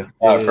can hear you.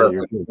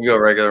 Perfect. We go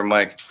regular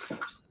mic.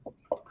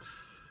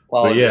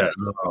 But yeah,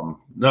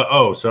 no.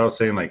 Oh, so I was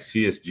saying like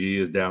CSG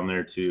is down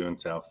there too in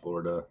South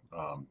Florida.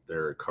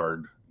 They're a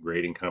card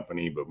grading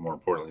company, but more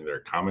importantly, they're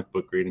a comic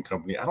book grading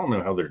company. I don't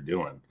know how they're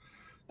doing.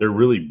 They're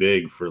really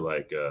big for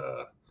like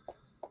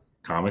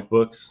comic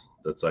books.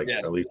 That's like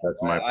at least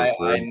that's my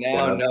preferred. I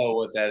now know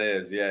what that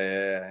is.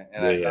 Yeah.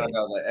 And I found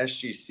out that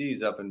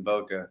SGC's up in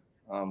Boca,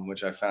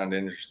 which I found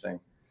interesting.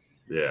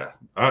 Yeah,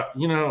 I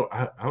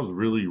was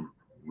really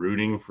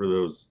rooting for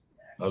those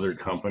other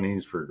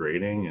companies for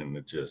grading, and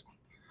it just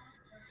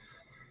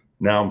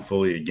now I'm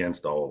fully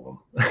against all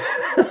of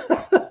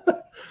them.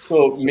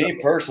 So me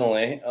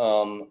personally,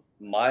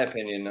 my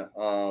opinion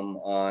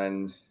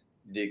on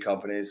the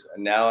companies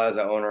now as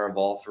an owner of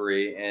all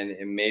 3,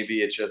 and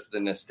maybe it's just the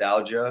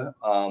nostalgia.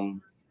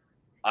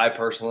 I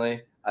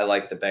personally, I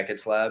like the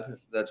Beckett slab.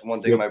 That's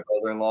one thing my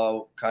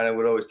brother-in-law kind of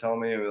would always tell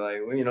me.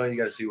 Like, well, you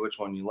got to see which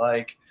one you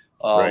like.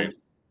 Right.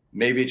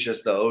 Maybe it's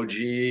just the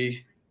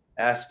OG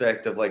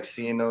aspect of like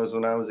seeing those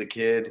when I was a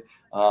kid.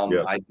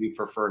 I do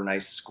prefer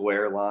nice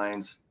square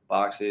lines,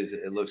 boxes.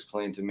 It looks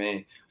clean to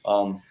me.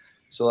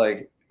 So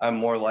like I'm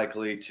more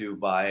likely to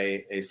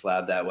buy a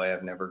slab that way.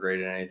 I've never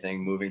graded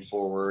anything moving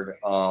forward.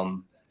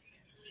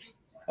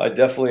 I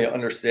definitely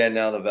understand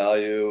now the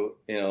value.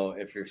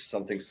 If you're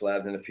something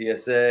slabbed in a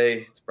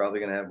PSA, it's probably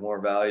going to have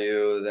more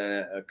value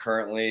than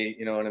currently,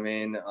 you know what I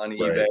mean, on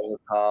eBay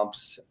with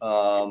comps.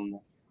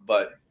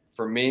 But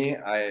for me,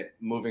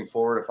 moving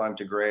forward, if I'm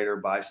to grade or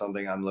buy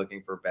something, I'm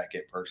looking for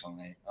Beckett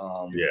personally.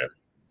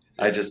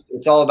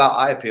 It's all about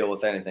eye appeal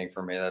with anything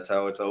for me. That's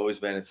how it's always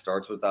been. It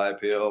starts with eye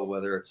appeal,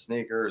 whether it's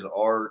sneakers,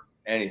 art,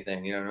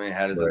 anything. You know what I mean?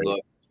 How does it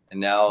look? And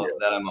now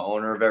that I'm an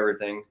owner of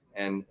everything,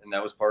 and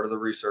that was part of the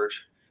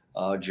research,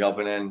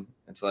 jumping in,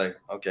 it's like,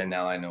 okay,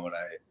 now I know what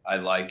I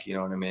like. You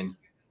know what I mean?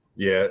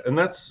 Yeah, and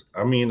that's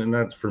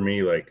for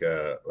me, like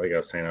I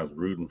was saying, I was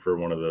rooting for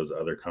one of those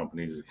other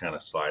companies to kind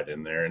of slide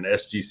in there, and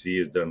SGC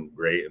has done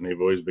great, and they've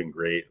always been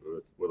great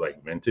with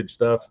like vintage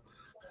stuff.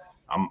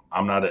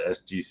 I'm not an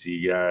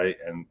SGC guy,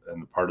 and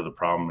part of the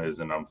problem is,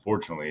 and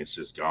unfortunately, it's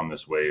just gone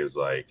this way, is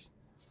like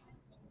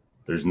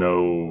there's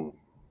no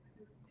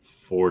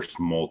force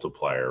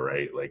multiplier,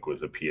 right? Like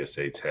with a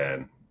PSA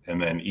 10,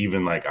 and then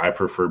even like I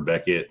prefer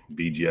Beckett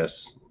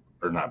BGS,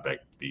 or not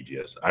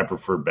BGS. I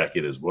prefer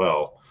Beckett as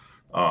well.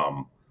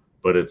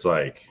 But it's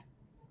like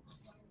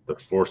the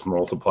force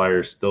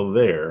multiplier is still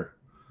there,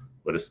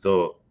 but it's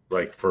still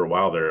like for a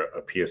while there,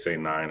 a PSA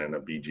 9 and a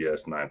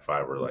BGS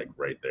 9.5 were like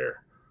right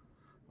there.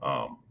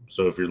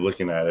 So if you're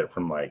looking at it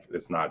from like,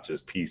 it's not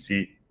just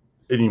PC,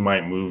 and you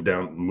might move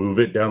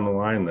it down the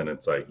line, then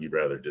it's like you'd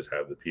rather just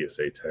have the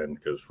PSA 10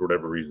 because for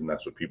whatever reason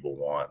that's what people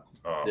want.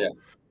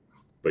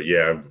 But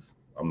yeah,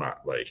 I'm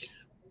not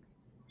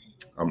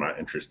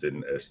interested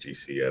in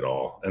SGC at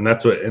all, and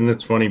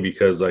it's funny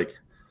because like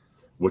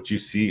what you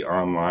see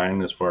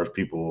online as far as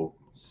people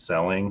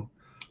selling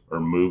or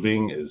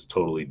moving is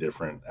totally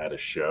different at a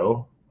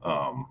show.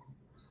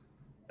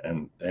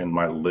 And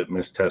my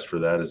litmus test for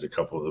that is a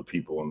couple of the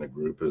people in the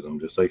group is I'm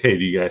just like, hey,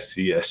 do you guys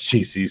see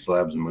SGC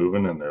slabs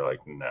moving? And they're like,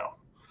 no.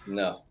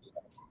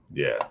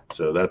 Yeah.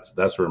 So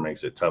that's where it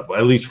makes it tough,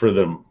 at least for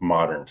the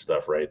modern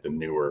stuff, right? The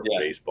newer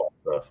baseball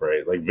stuff,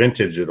 right? Like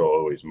vintage, it'll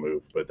always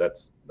move, but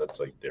that's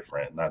like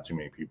different. Not too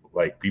many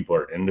people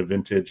are into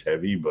vintage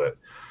heavy, but,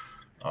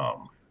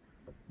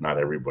 not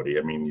everybody.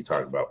 I mean, you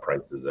talk about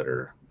prices that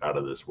are out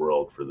of this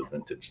world for the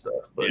vintage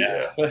stuff, but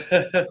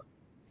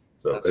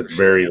so that's it's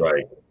very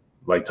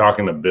like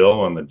talking to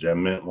Bill on the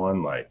Gem Mint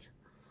one. Like,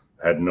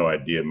 I had no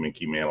idea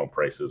Mickey Mantle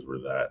prices were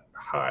that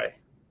high,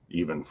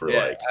 even for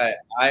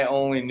I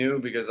only knew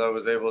because I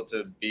was able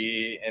to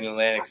be in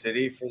Atlantic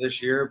City for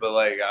this year, but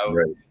like had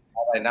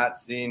I not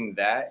seen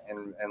that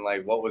and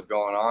like what was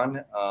going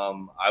on,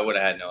 I would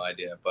have had no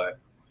idea. But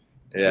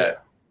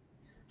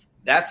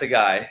that's a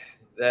guy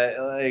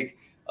that like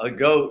a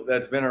GOAT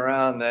that's been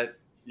around that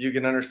you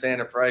can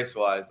understand it price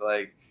wise.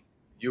 Like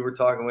you were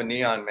talking with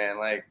Neon Man,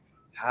 like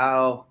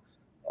how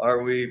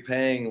are we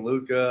paying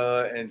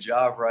Luka and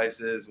Ja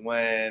prices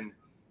when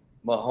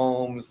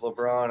Mahomes,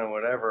 LeBron, and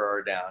whatever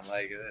are down?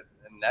 Like,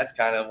 and that's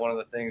kind of one of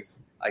the things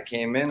I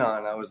came in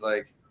on. I was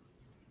like,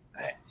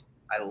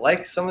 I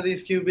like some of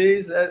these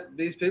QBs that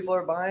these people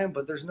are buying,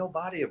 but there's no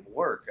body of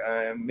work.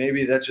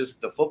 Maybe that's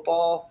just the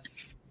football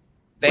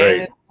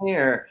fan in me,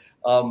 or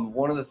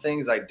one of the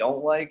things I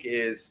don't like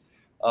is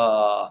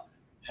how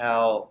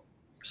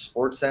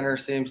SportsCenter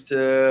seems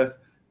to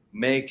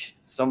make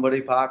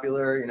somebody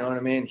popular. You know what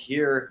I mean?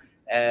 Here,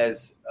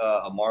 as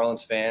a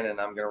Marlins fan,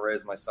 and I'm going to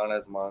raise my son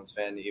as a Marlins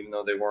fan, even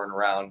though they weren't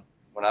around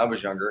when I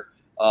was younger,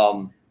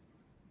 I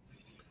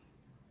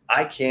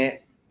can't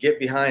get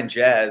behind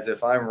Jazz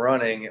if I'm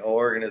running an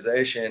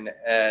organization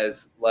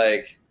as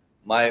like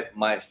my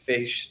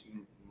face,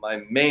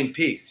 my main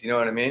piece. You know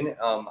what I mean?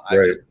 I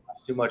just watch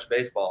too much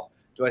baseball.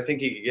 Do I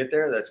think he could get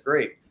there? That's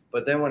great.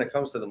 But then when it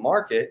comes to the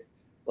market,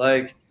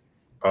 like,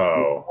 I'm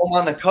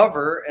on the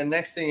cover, and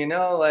next thing you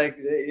know, like,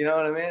 you know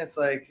what I mean? It's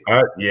like,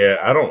 I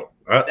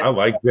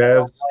like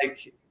Jazz. I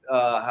like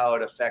how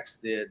it affects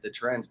the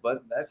trends,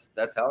 but that's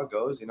how it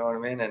goes. You know what I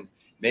mean? And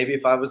maybe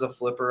if I was a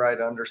flipper, I'd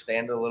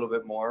understand it a little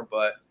bit more.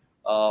 But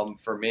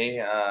for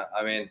me,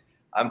 I mean,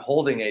 I'm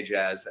holding a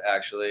Jazz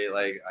actually.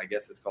 Like, I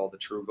guess it's called the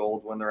True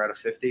Gold when they're at a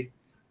 50.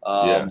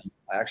 I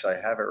actually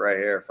have it right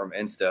here from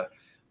Insta.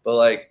 But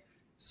like,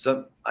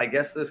 so I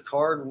guess this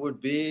card would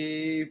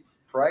be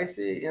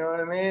pricey, you know what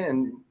I mean?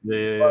 And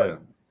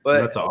but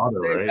that's an auto,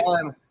 right?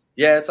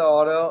 It's an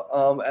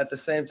auto. At the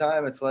same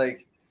time, it's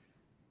like,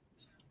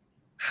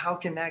 how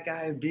can that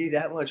guy be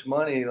that much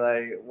money?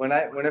 Like when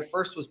it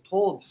first was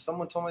pulled,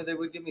 someone told me they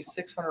would give me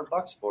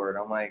 $600 for it.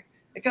 I'm like,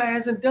 that guy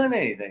hasn't done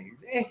anything.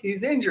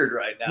 He's injured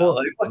right now. Well,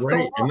 like, what's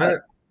going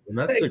on? And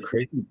that's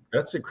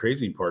the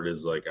crazy part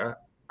is like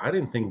I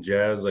didn't think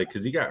Jazz, like,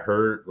 because he got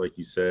hurt, like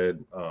you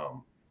said.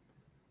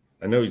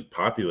 I know he's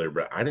popular,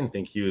 but I didn't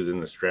think he was in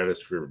the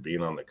stratosphere of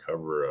being on the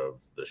cover of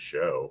the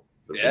show.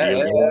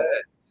 Agreed.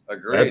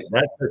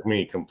 That took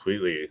me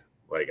completely.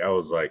 Like, I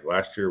was like,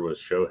 last year was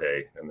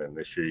Shohei, and then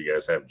this year you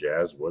guys have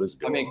Jazz. What is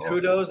going on? I mean,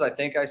 kudos. I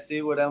think I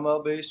see what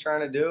MLB is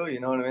trying to do.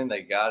 You know what I mean?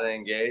 They got to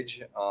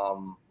engage.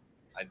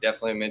 I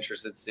definitely am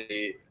interested to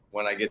see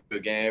when I get to a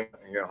game,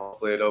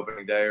 hopefully at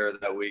opening day or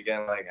that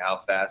weekend, like how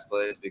fast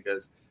plays,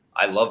 because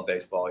I love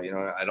baseball. You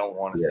know, I don't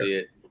want to see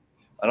it.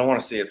 I don't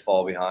want to see it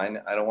fall behind.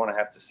 I don't want to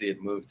have to see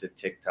it move to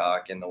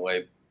TikTok in the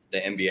way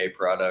the NBA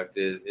product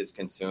is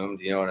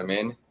consumed. You know what I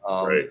mean?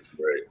 Right.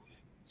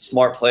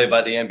 Smart play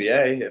by the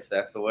NBA if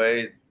that's the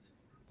way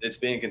it's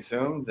being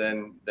consumed,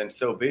 then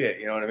so be it.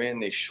 You know what I mean?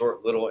 These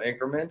short little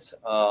increments.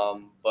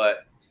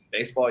 But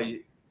baseball,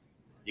 you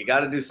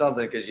got to do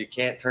something because you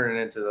can't turn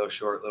it into those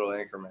short little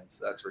increments.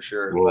 That's for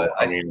sure. Well, but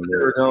I see what they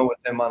were doing with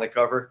him on the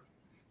cover.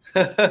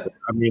 I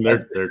mean,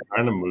 they're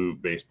trying to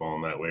move baseball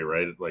in that way,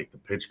 right? Like the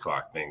pitch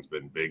clock thing's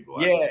been big the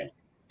last season.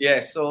 Yeah.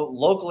 So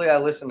locally, I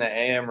listen to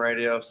AM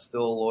radio,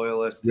 still a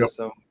loyalist to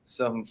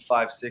some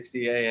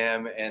 560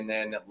 AM. And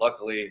then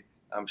luckily,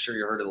 I'm sure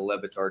you heard of the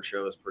Le Batard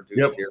show is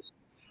produced here.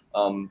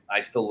 I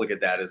still look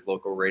at that as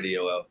local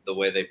radio, the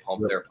way they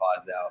pump their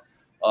pods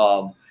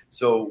out.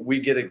 So we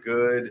get a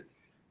good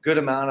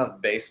amount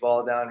of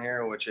baseball down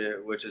here, which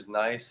is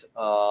nice.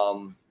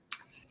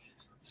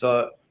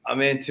 So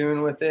I'm in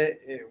tune with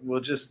it.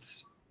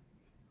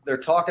 They're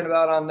talking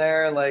about on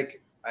there.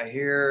 Like I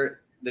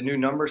hear the new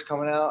numbers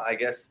coming out. I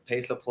guess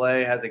Pace of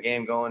Play has a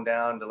game going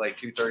down to like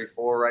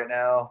 234 right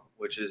now,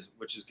 which is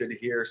good to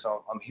hear.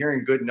 So I'm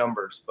hearing good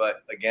numbers,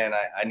 but again,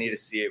 I need to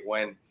see it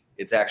when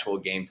it's actual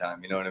game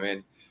time. You know what I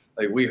mean?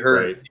 Like we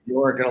heard you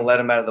weren't going to let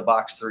him out of the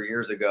box 3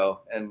 years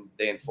ago, and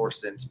they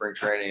enforced it in spring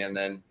training. And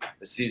then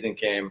the season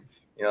came.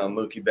 You know,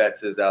 Mookie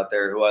Betts is out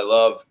there, who I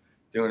love,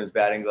 doing his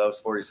batting gloves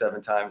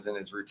 47 times in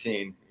his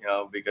routine. You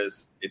know,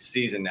 because it's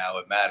season now,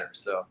 it matters.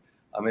 So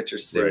I'm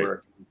interested,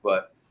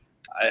 but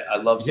I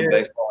love some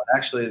baseball. And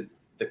actually,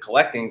 the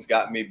collecting's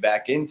got me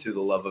back into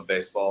the love of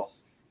baseball,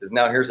 because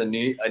now here's a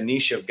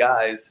niche of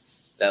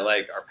guys that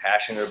like are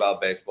passionate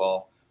about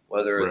baseball,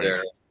 whether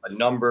they're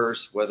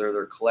numbers, whether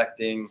they're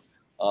collecting.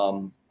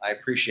 I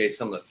appreciate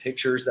some of the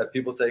pictures that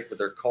people take with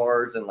their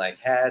cards and like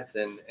hats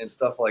and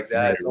stuff like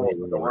that. It's almost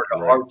like a work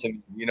of art to me.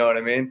 You know what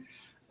I mean?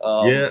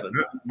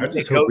 I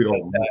just hope we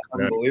don't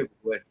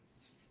unbelievably.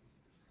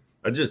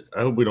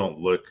 I hope we don't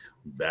look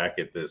back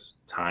at this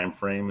time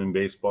frame in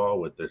baseball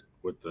with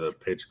the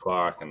pitch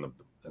clock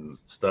and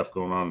stuff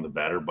going on in the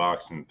batter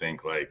box and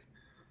think like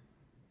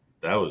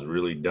that was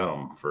really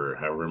dumb for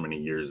however many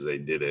years they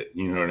did it.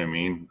 You know what I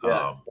mean?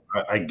 Yeah.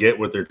 I get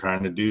what they're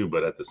trying to do,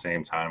 but at the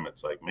same time,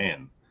 it's like,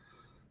 man,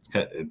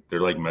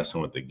 they're like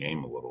messing with the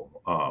game a little.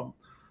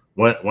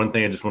 One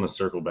thing I just want to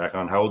circle back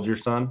on. How old's your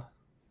son?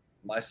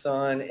 My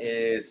son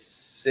is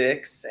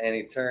 6, and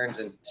he turns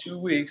in 2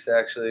 weeks.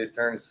 Actually, he's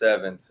turned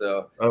 7.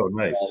 So,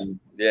 nice.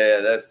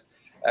 That's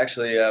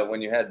actually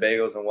when you had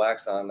bagels and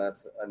wax on.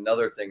 That's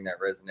another thing that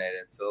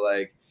resonated. So,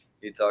 like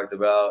he talked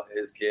about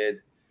his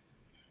kid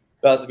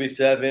about to be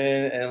 7,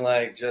 and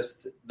like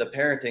just the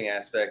parenting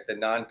aspect, the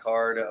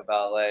non-card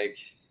about like,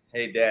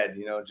 hey, Dad,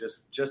 you know,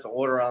 just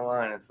order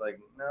online. It's like,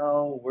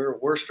 no,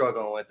 we're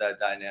struggling with that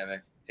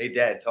dynamic. Hey,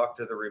 Dad, talk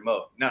to the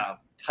remote. No, I'm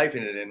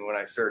typing it in when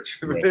I search.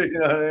 You know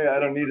what I mean? I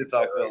don't need to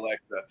talk to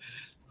Alexa,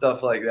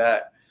 stuff like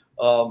that.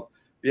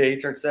 He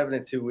turned 7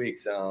 in 2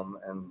 weeks,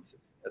 and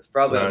that's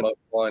probably the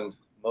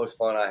most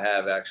fun I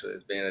have actually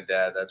is being a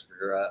dad. That's for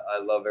sure.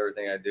 I love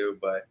everything I do,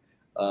 but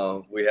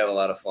we have a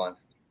lot of fun.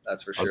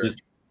 That's for sure.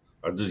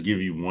 I'll just give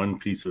you one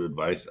piece of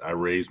advice. I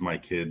raised my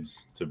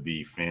kids to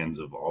be fans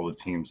of all the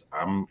teams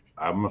I'm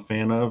a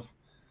fan of.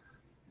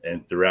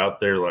 And throughout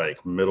their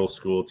like middle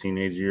school,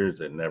 teenage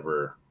years, it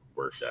never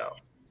worked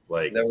out.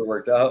 Like never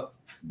worked out.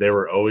 They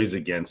were always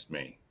against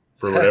me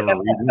for whatever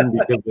reason,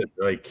 because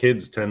like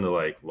kids tend to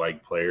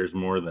like players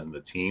more than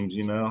the teams,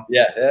 you know?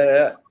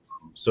 Yeah.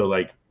 So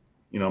like,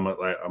 you know,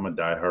 I'm a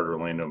diehard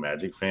Orlando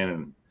Magic fan,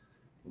 and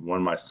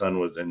when my son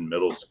was in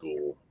middle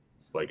school,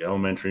 like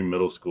elementary,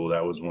 middle school,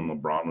 that was when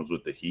LeBron was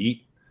with the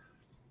Heat.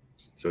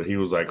 So he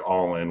was like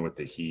all in with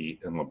the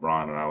Heat and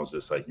LeBron, and I was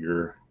just like,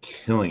 you're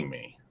killing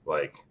me.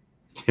 Like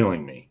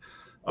killing me.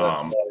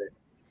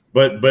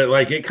 But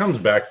like it comes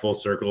back full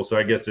circle. So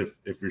I guess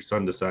if your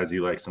son decides he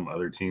likes some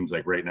other teams,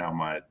 like right now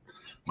my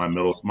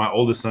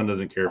oldest son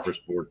doesn't care for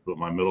sports, but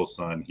my middle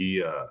son,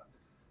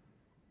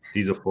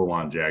 he's a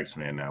full-on Jags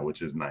fan now,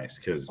 which is nice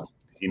because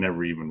he never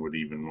would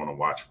want to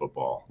watch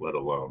football, let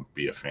alone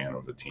be a fan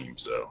of the team.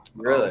 So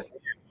really,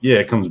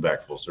 it comes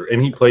back full circle.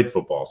 And he played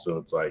football, so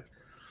it's like,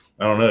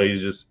 I don't know.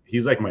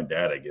 He's like my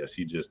dad, I guess.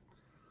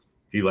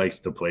 He likes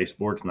to play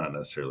sports, not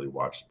necessarily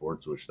watch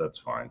sports, which that's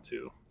fine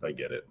too. I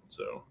get it.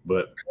 So,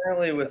 but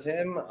currently with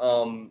him,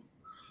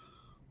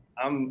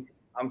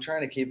 I'm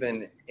trying to keep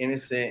him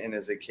innocent and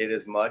as a kid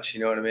as much, you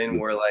know what I mean?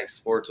 Where like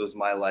sports was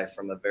my life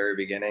from the very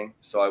beginning.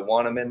 So I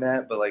want him in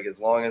that, but like as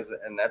long as,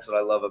 and that's what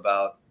I love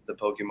about the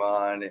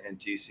Pokemon and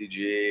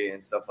TCG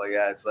and stuff like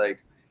that. It's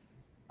like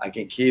I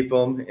can keep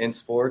them in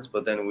sports,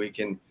 but then we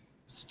can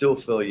still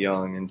feel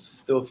young and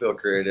still feel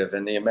creative,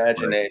 and the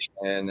imagination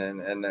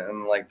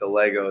and like the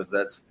Legos.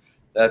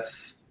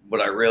 That's what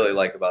I really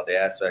like about the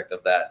aspect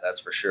of that. That's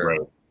for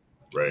sure.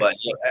 Right. But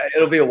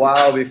it'll be a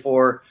while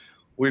before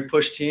we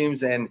push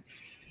teams, and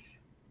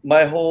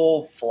my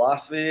whole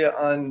philosophy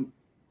on,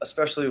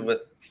 especially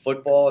with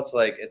football, it's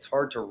like it's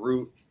hard to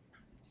root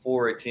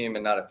for a team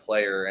and not a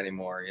player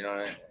anymore. You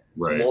know, it's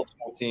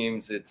multiple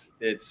teams.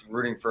 It's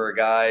rooting for a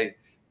guy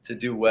to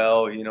do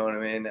well. You know what I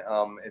mean?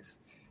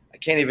 I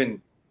can't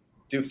even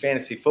do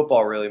fantasy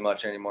football really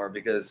much anymore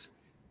because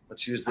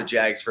let's use the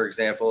Jags, for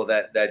example,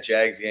 that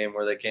Jags game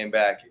where they came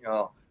back, you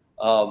know,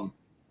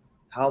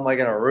 how am I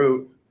going to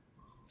root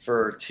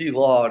for T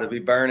Law to be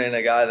burning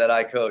a guy that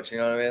I coach. You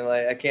know what I mean?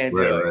 Like I can't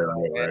do it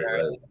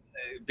Right.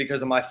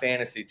 because of my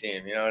fantasy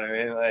team. You know what I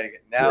mean?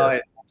 Like now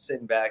I'm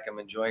sitting back, I'm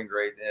enjoying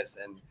greatness,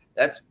 and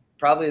that's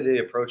probably the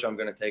approach I'm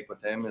going to take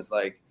with him. Is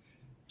like,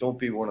 don't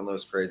be one of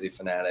those crazy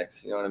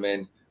fanatics. You know what I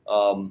mean?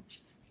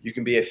 You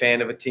can be a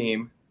fan of a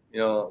team. You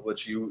know,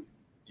 which you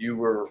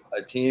were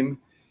a team.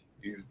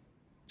 You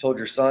told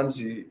your sons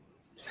you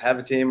have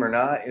a team or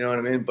not. You know what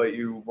I mean? But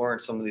you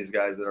weren't some of these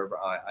guys that are.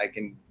 I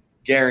can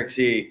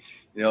guarantee.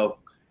 You know,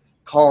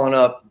 calling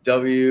up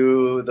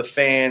the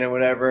fan and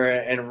whatever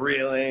and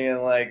reeling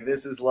and like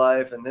this is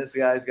life and this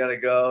guy's got to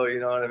go. You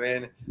know what I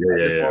mean? I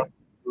just want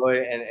to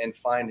enjoy and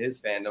find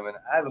his fandom. And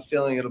I have a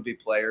feeling it'll be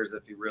players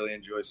if you really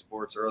enjoy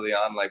sports early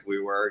on, like we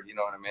were. You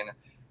know what I mean?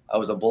 I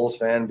was a Bulls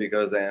fan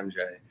because of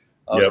MJ.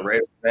 I was a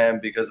Raiders fan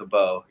because of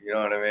Bo. You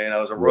know what I mean? I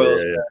was a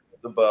Royals fan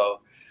because of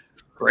Bo.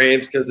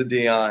 Braves because of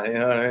Dion. You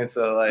know what I mean?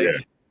 So like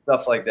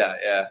stuff like that.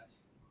 Yeah.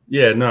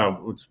 Yeah,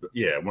 no,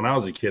 when I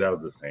was a kid, I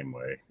was the same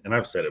way, and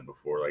I've said it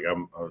before. Like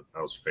I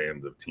was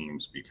fans of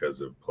teams because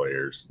of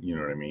players, you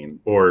know what I mean,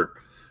 or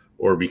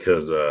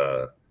because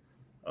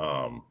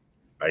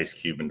Ice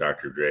Cube and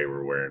Dr. Dre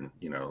were wearing,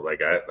 you know,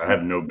 like I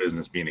have no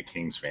business being a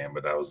Kings fan,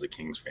 but I was a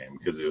Kings fan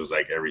because it was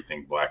like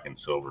everything black and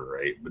silver,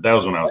 right? But that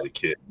was when I was a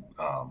kid.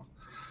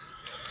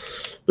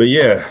 But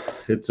yeah,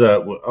 it's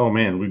oh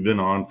man, we've been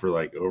on for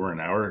like over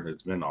an hour.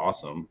 It's been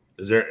awesome.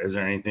 Is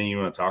there anything you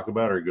want to talk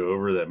about or go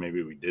over that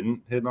maybe we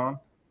didn't hit on?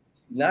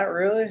 Not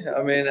really.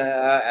 I mean,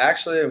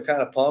 actually, I'm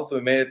kind of pumped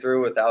we made it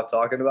through without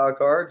talking about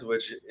cards,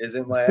 which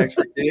isn't my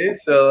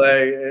expertise. So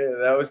like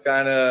that was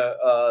kind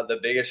of the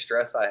biggest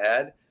stress I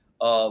had.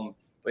 But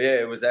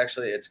yeah,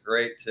 it's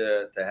great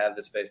to have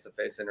this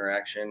face-to-face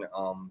interaction.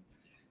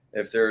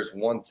 If there's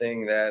one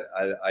thing that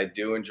I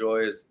do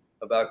enjoy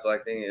about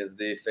collecting is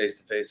the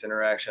face-to-face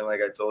interaction,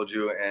 like I told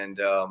you. And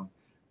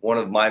one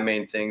of my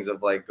main things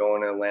of like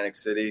going to Atlantic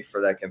City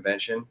for that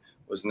convention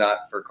was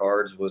not for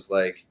cards, was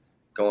like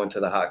going to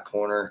the hot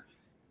corner,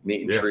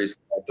 meeting Trees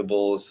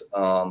Collectibles,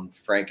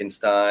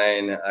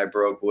 Frankenstein. I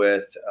broke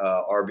with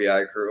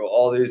RBI Crew,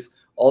 all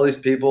these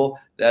people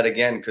that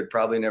again could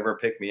probably never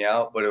pick me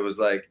out, but it was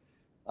like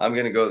I'm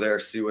gonna go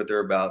there, see what they're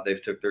about.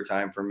 They've took their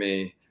time for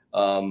me.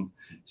 So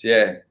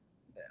yeah.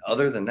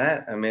 Other than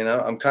that, I mean,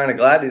 I'm kind of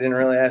glad he didn't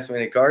really ask me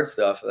any card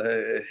stuff.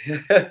 I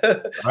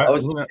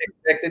was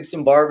expecting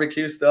some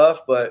barbecue stuff,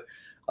 but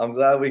I'm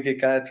glad we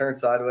could kind of turn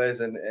sideways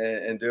and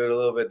do it a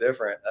little bit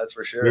different. That's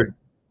for sure.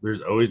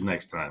 There's always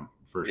next time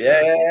for sure.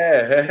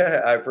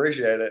 Yeah, I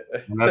appreciate it.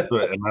 And that's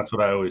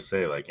what I always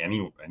say. Like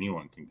anyone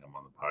can come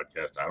on the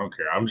podcast. I don't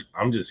care.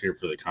 I'm just here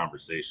for the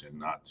conversation,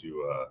 not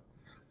to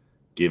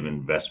give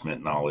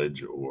investment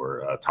knowledge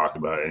or talk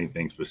about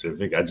anything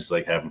specific. I just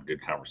like having a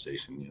good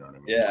conversation. You know what I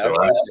mean?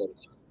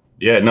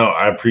 Yeah. So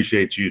I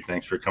appreciate you.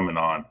 Thanks for coming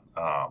on.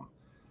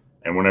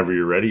 And whenever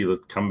you're ready,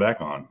 let's come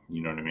back on.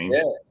 You know what I mean?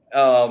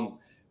 Yeah.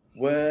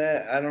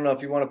 When I don't know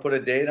if you want to put a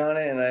date on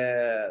it,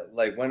 and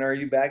like when are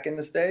you back in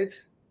the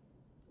States?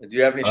 Do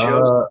you have any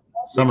shows?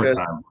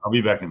 Summertime. I'll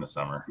be back in the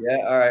summer. Yeah.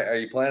 All right. Are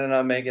you planning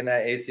on making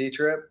that AC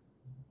trip?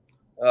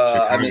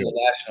 I mean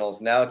the Nationals.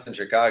 Now it's in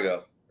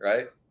Chicago,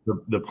 right?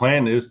 The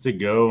plan is to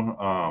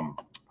go.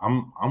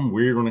 I'm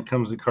weird when it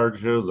comes to card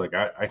shows. Like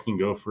I can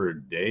go for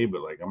a day,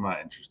 but like I'm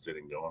not interested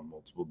in going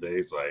multiple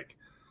days. Like,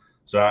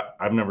 so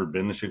I've never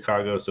been to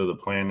Chicago. So the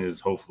plan is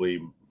hopefully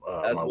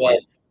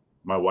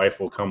my wife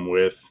will come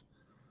with.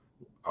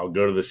 I'll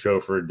go to the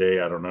show for a day.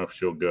 I don't know if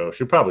she'll go.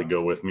 She'll probably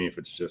go with me if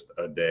it's just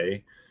a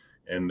day.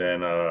 And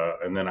then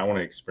I want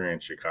to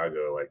experience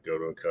Chicago, like go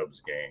to a Cubs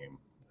game.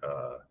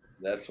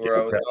 That's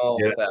where I was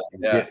going with that.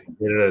 Yeah.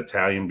 Get an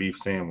Italian beef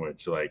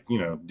sandwich, like, you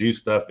know, do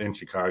stuff in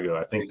Chicago.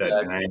 I think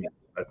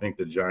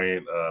the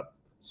giant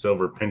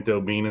silver pinto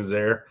bean is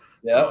there.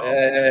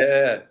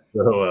 Yeah.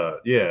 So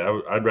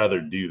I'd rather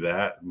do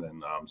that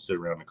than sit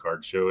around the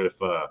card show.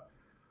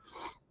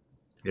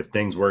 If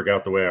things work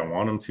out the way I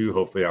want them to,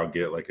 hopefully I'll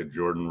get like a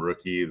Jordan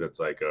rookie that's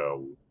like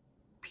a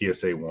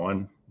PSA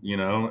 1, you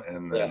know,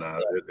 and then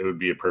it would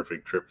be a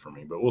perfect trip for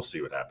me, but we'll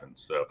see what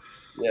happens. So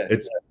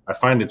I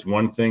find it's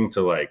one thing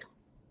to like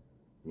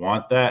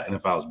want that, and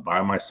if I was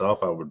by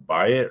myself I would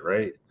buy it,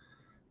 right?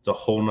 It's a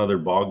whole nother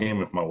ball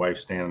game if my wife's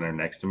standing there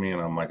next to me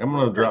and I'm like, I'm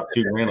gonna drop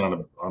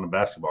 $2,000 on a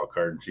basketball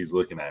card, and she's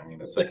looking at me,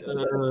 and it's like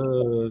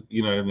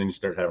you know, and then you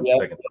start having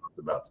second thoughts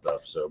about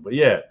stuff. So but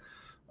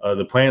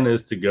the plan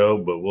is to go,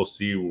 but we'll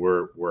see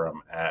where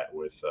I'm at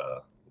with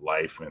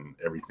life and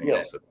everything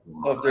else. So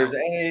if there's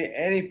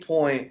any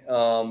point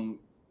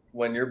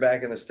when you're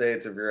back in the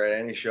States, if you're at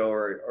any show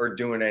or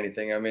doing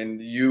anything, I mean,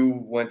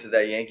 you went to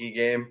that Yankee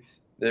game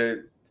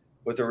there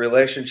with the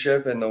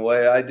relationship and the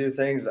way I do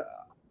things,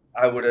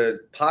 I would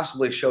have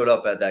possibly showed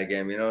up at that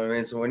game. You know what I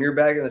mean? So when you're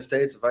back in the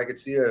States, if I could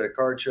see you at a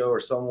card show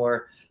or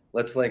somewhere,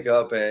 let's link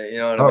up. And you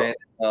know what I mean?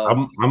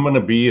 I'm going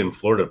to be in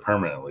Florida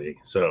permanently.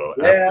 So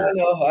I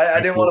know. I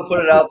didn't want to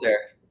put it out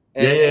there.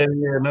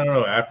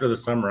 No. After the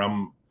summer,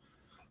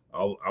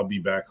 I'll be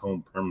back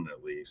home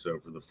permanently. So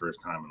for the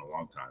first time in a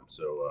long time.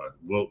 So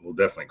we'll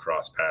definitely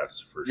cross paths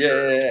for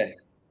sure. Yeah.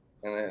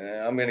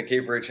 And I'm going to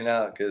keep reaching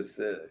out because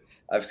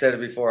I've said it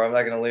before. I'm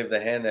not going to leave the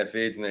hand that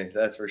feeds me.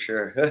 That's for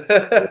sure.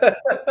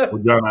 Well,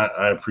 John,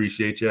 I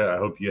appreciate you. I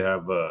hope you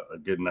have a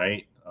good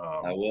night.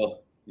 I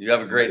will. You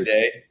have a great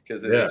day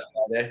because it is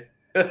Friday.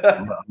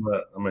 I'm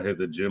gonna hit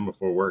the gym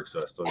before work,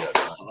 so I still got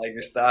time. I like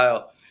your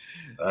style.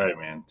 All right,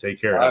 man. Take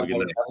care. All Have right, a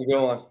good night. have a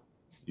good one.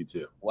 You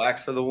too.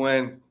 Wax for the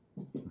win.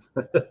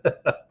 Let's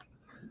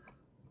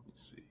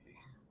see.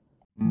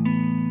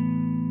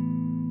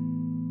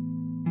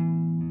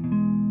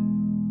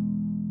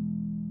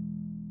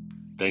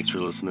 Thanks for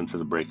listening to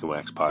the Break and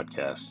Wax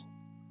podcast.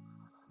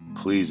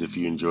 Please, if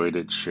you enjoyed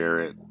it, share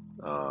it,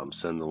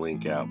 send the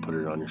link out, put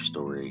it on your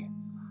story.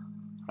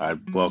 I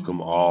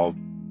welcome all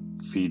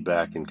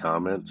feedback and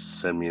comments.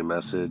 Send me a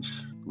message.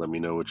 Let me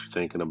know what you're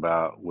thinking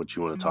about, what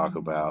you want to talk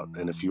about.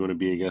 And if you want to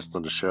be a guest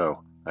on the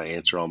show, I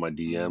answer all my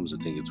DMs.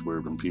 I think it's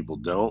weird when people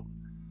don't.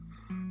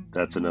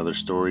 That's another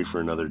story for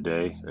another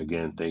day.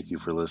 Again, thank you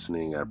for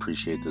listening. I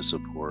appreciate the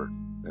support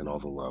and all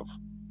the love.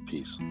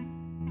 Peace.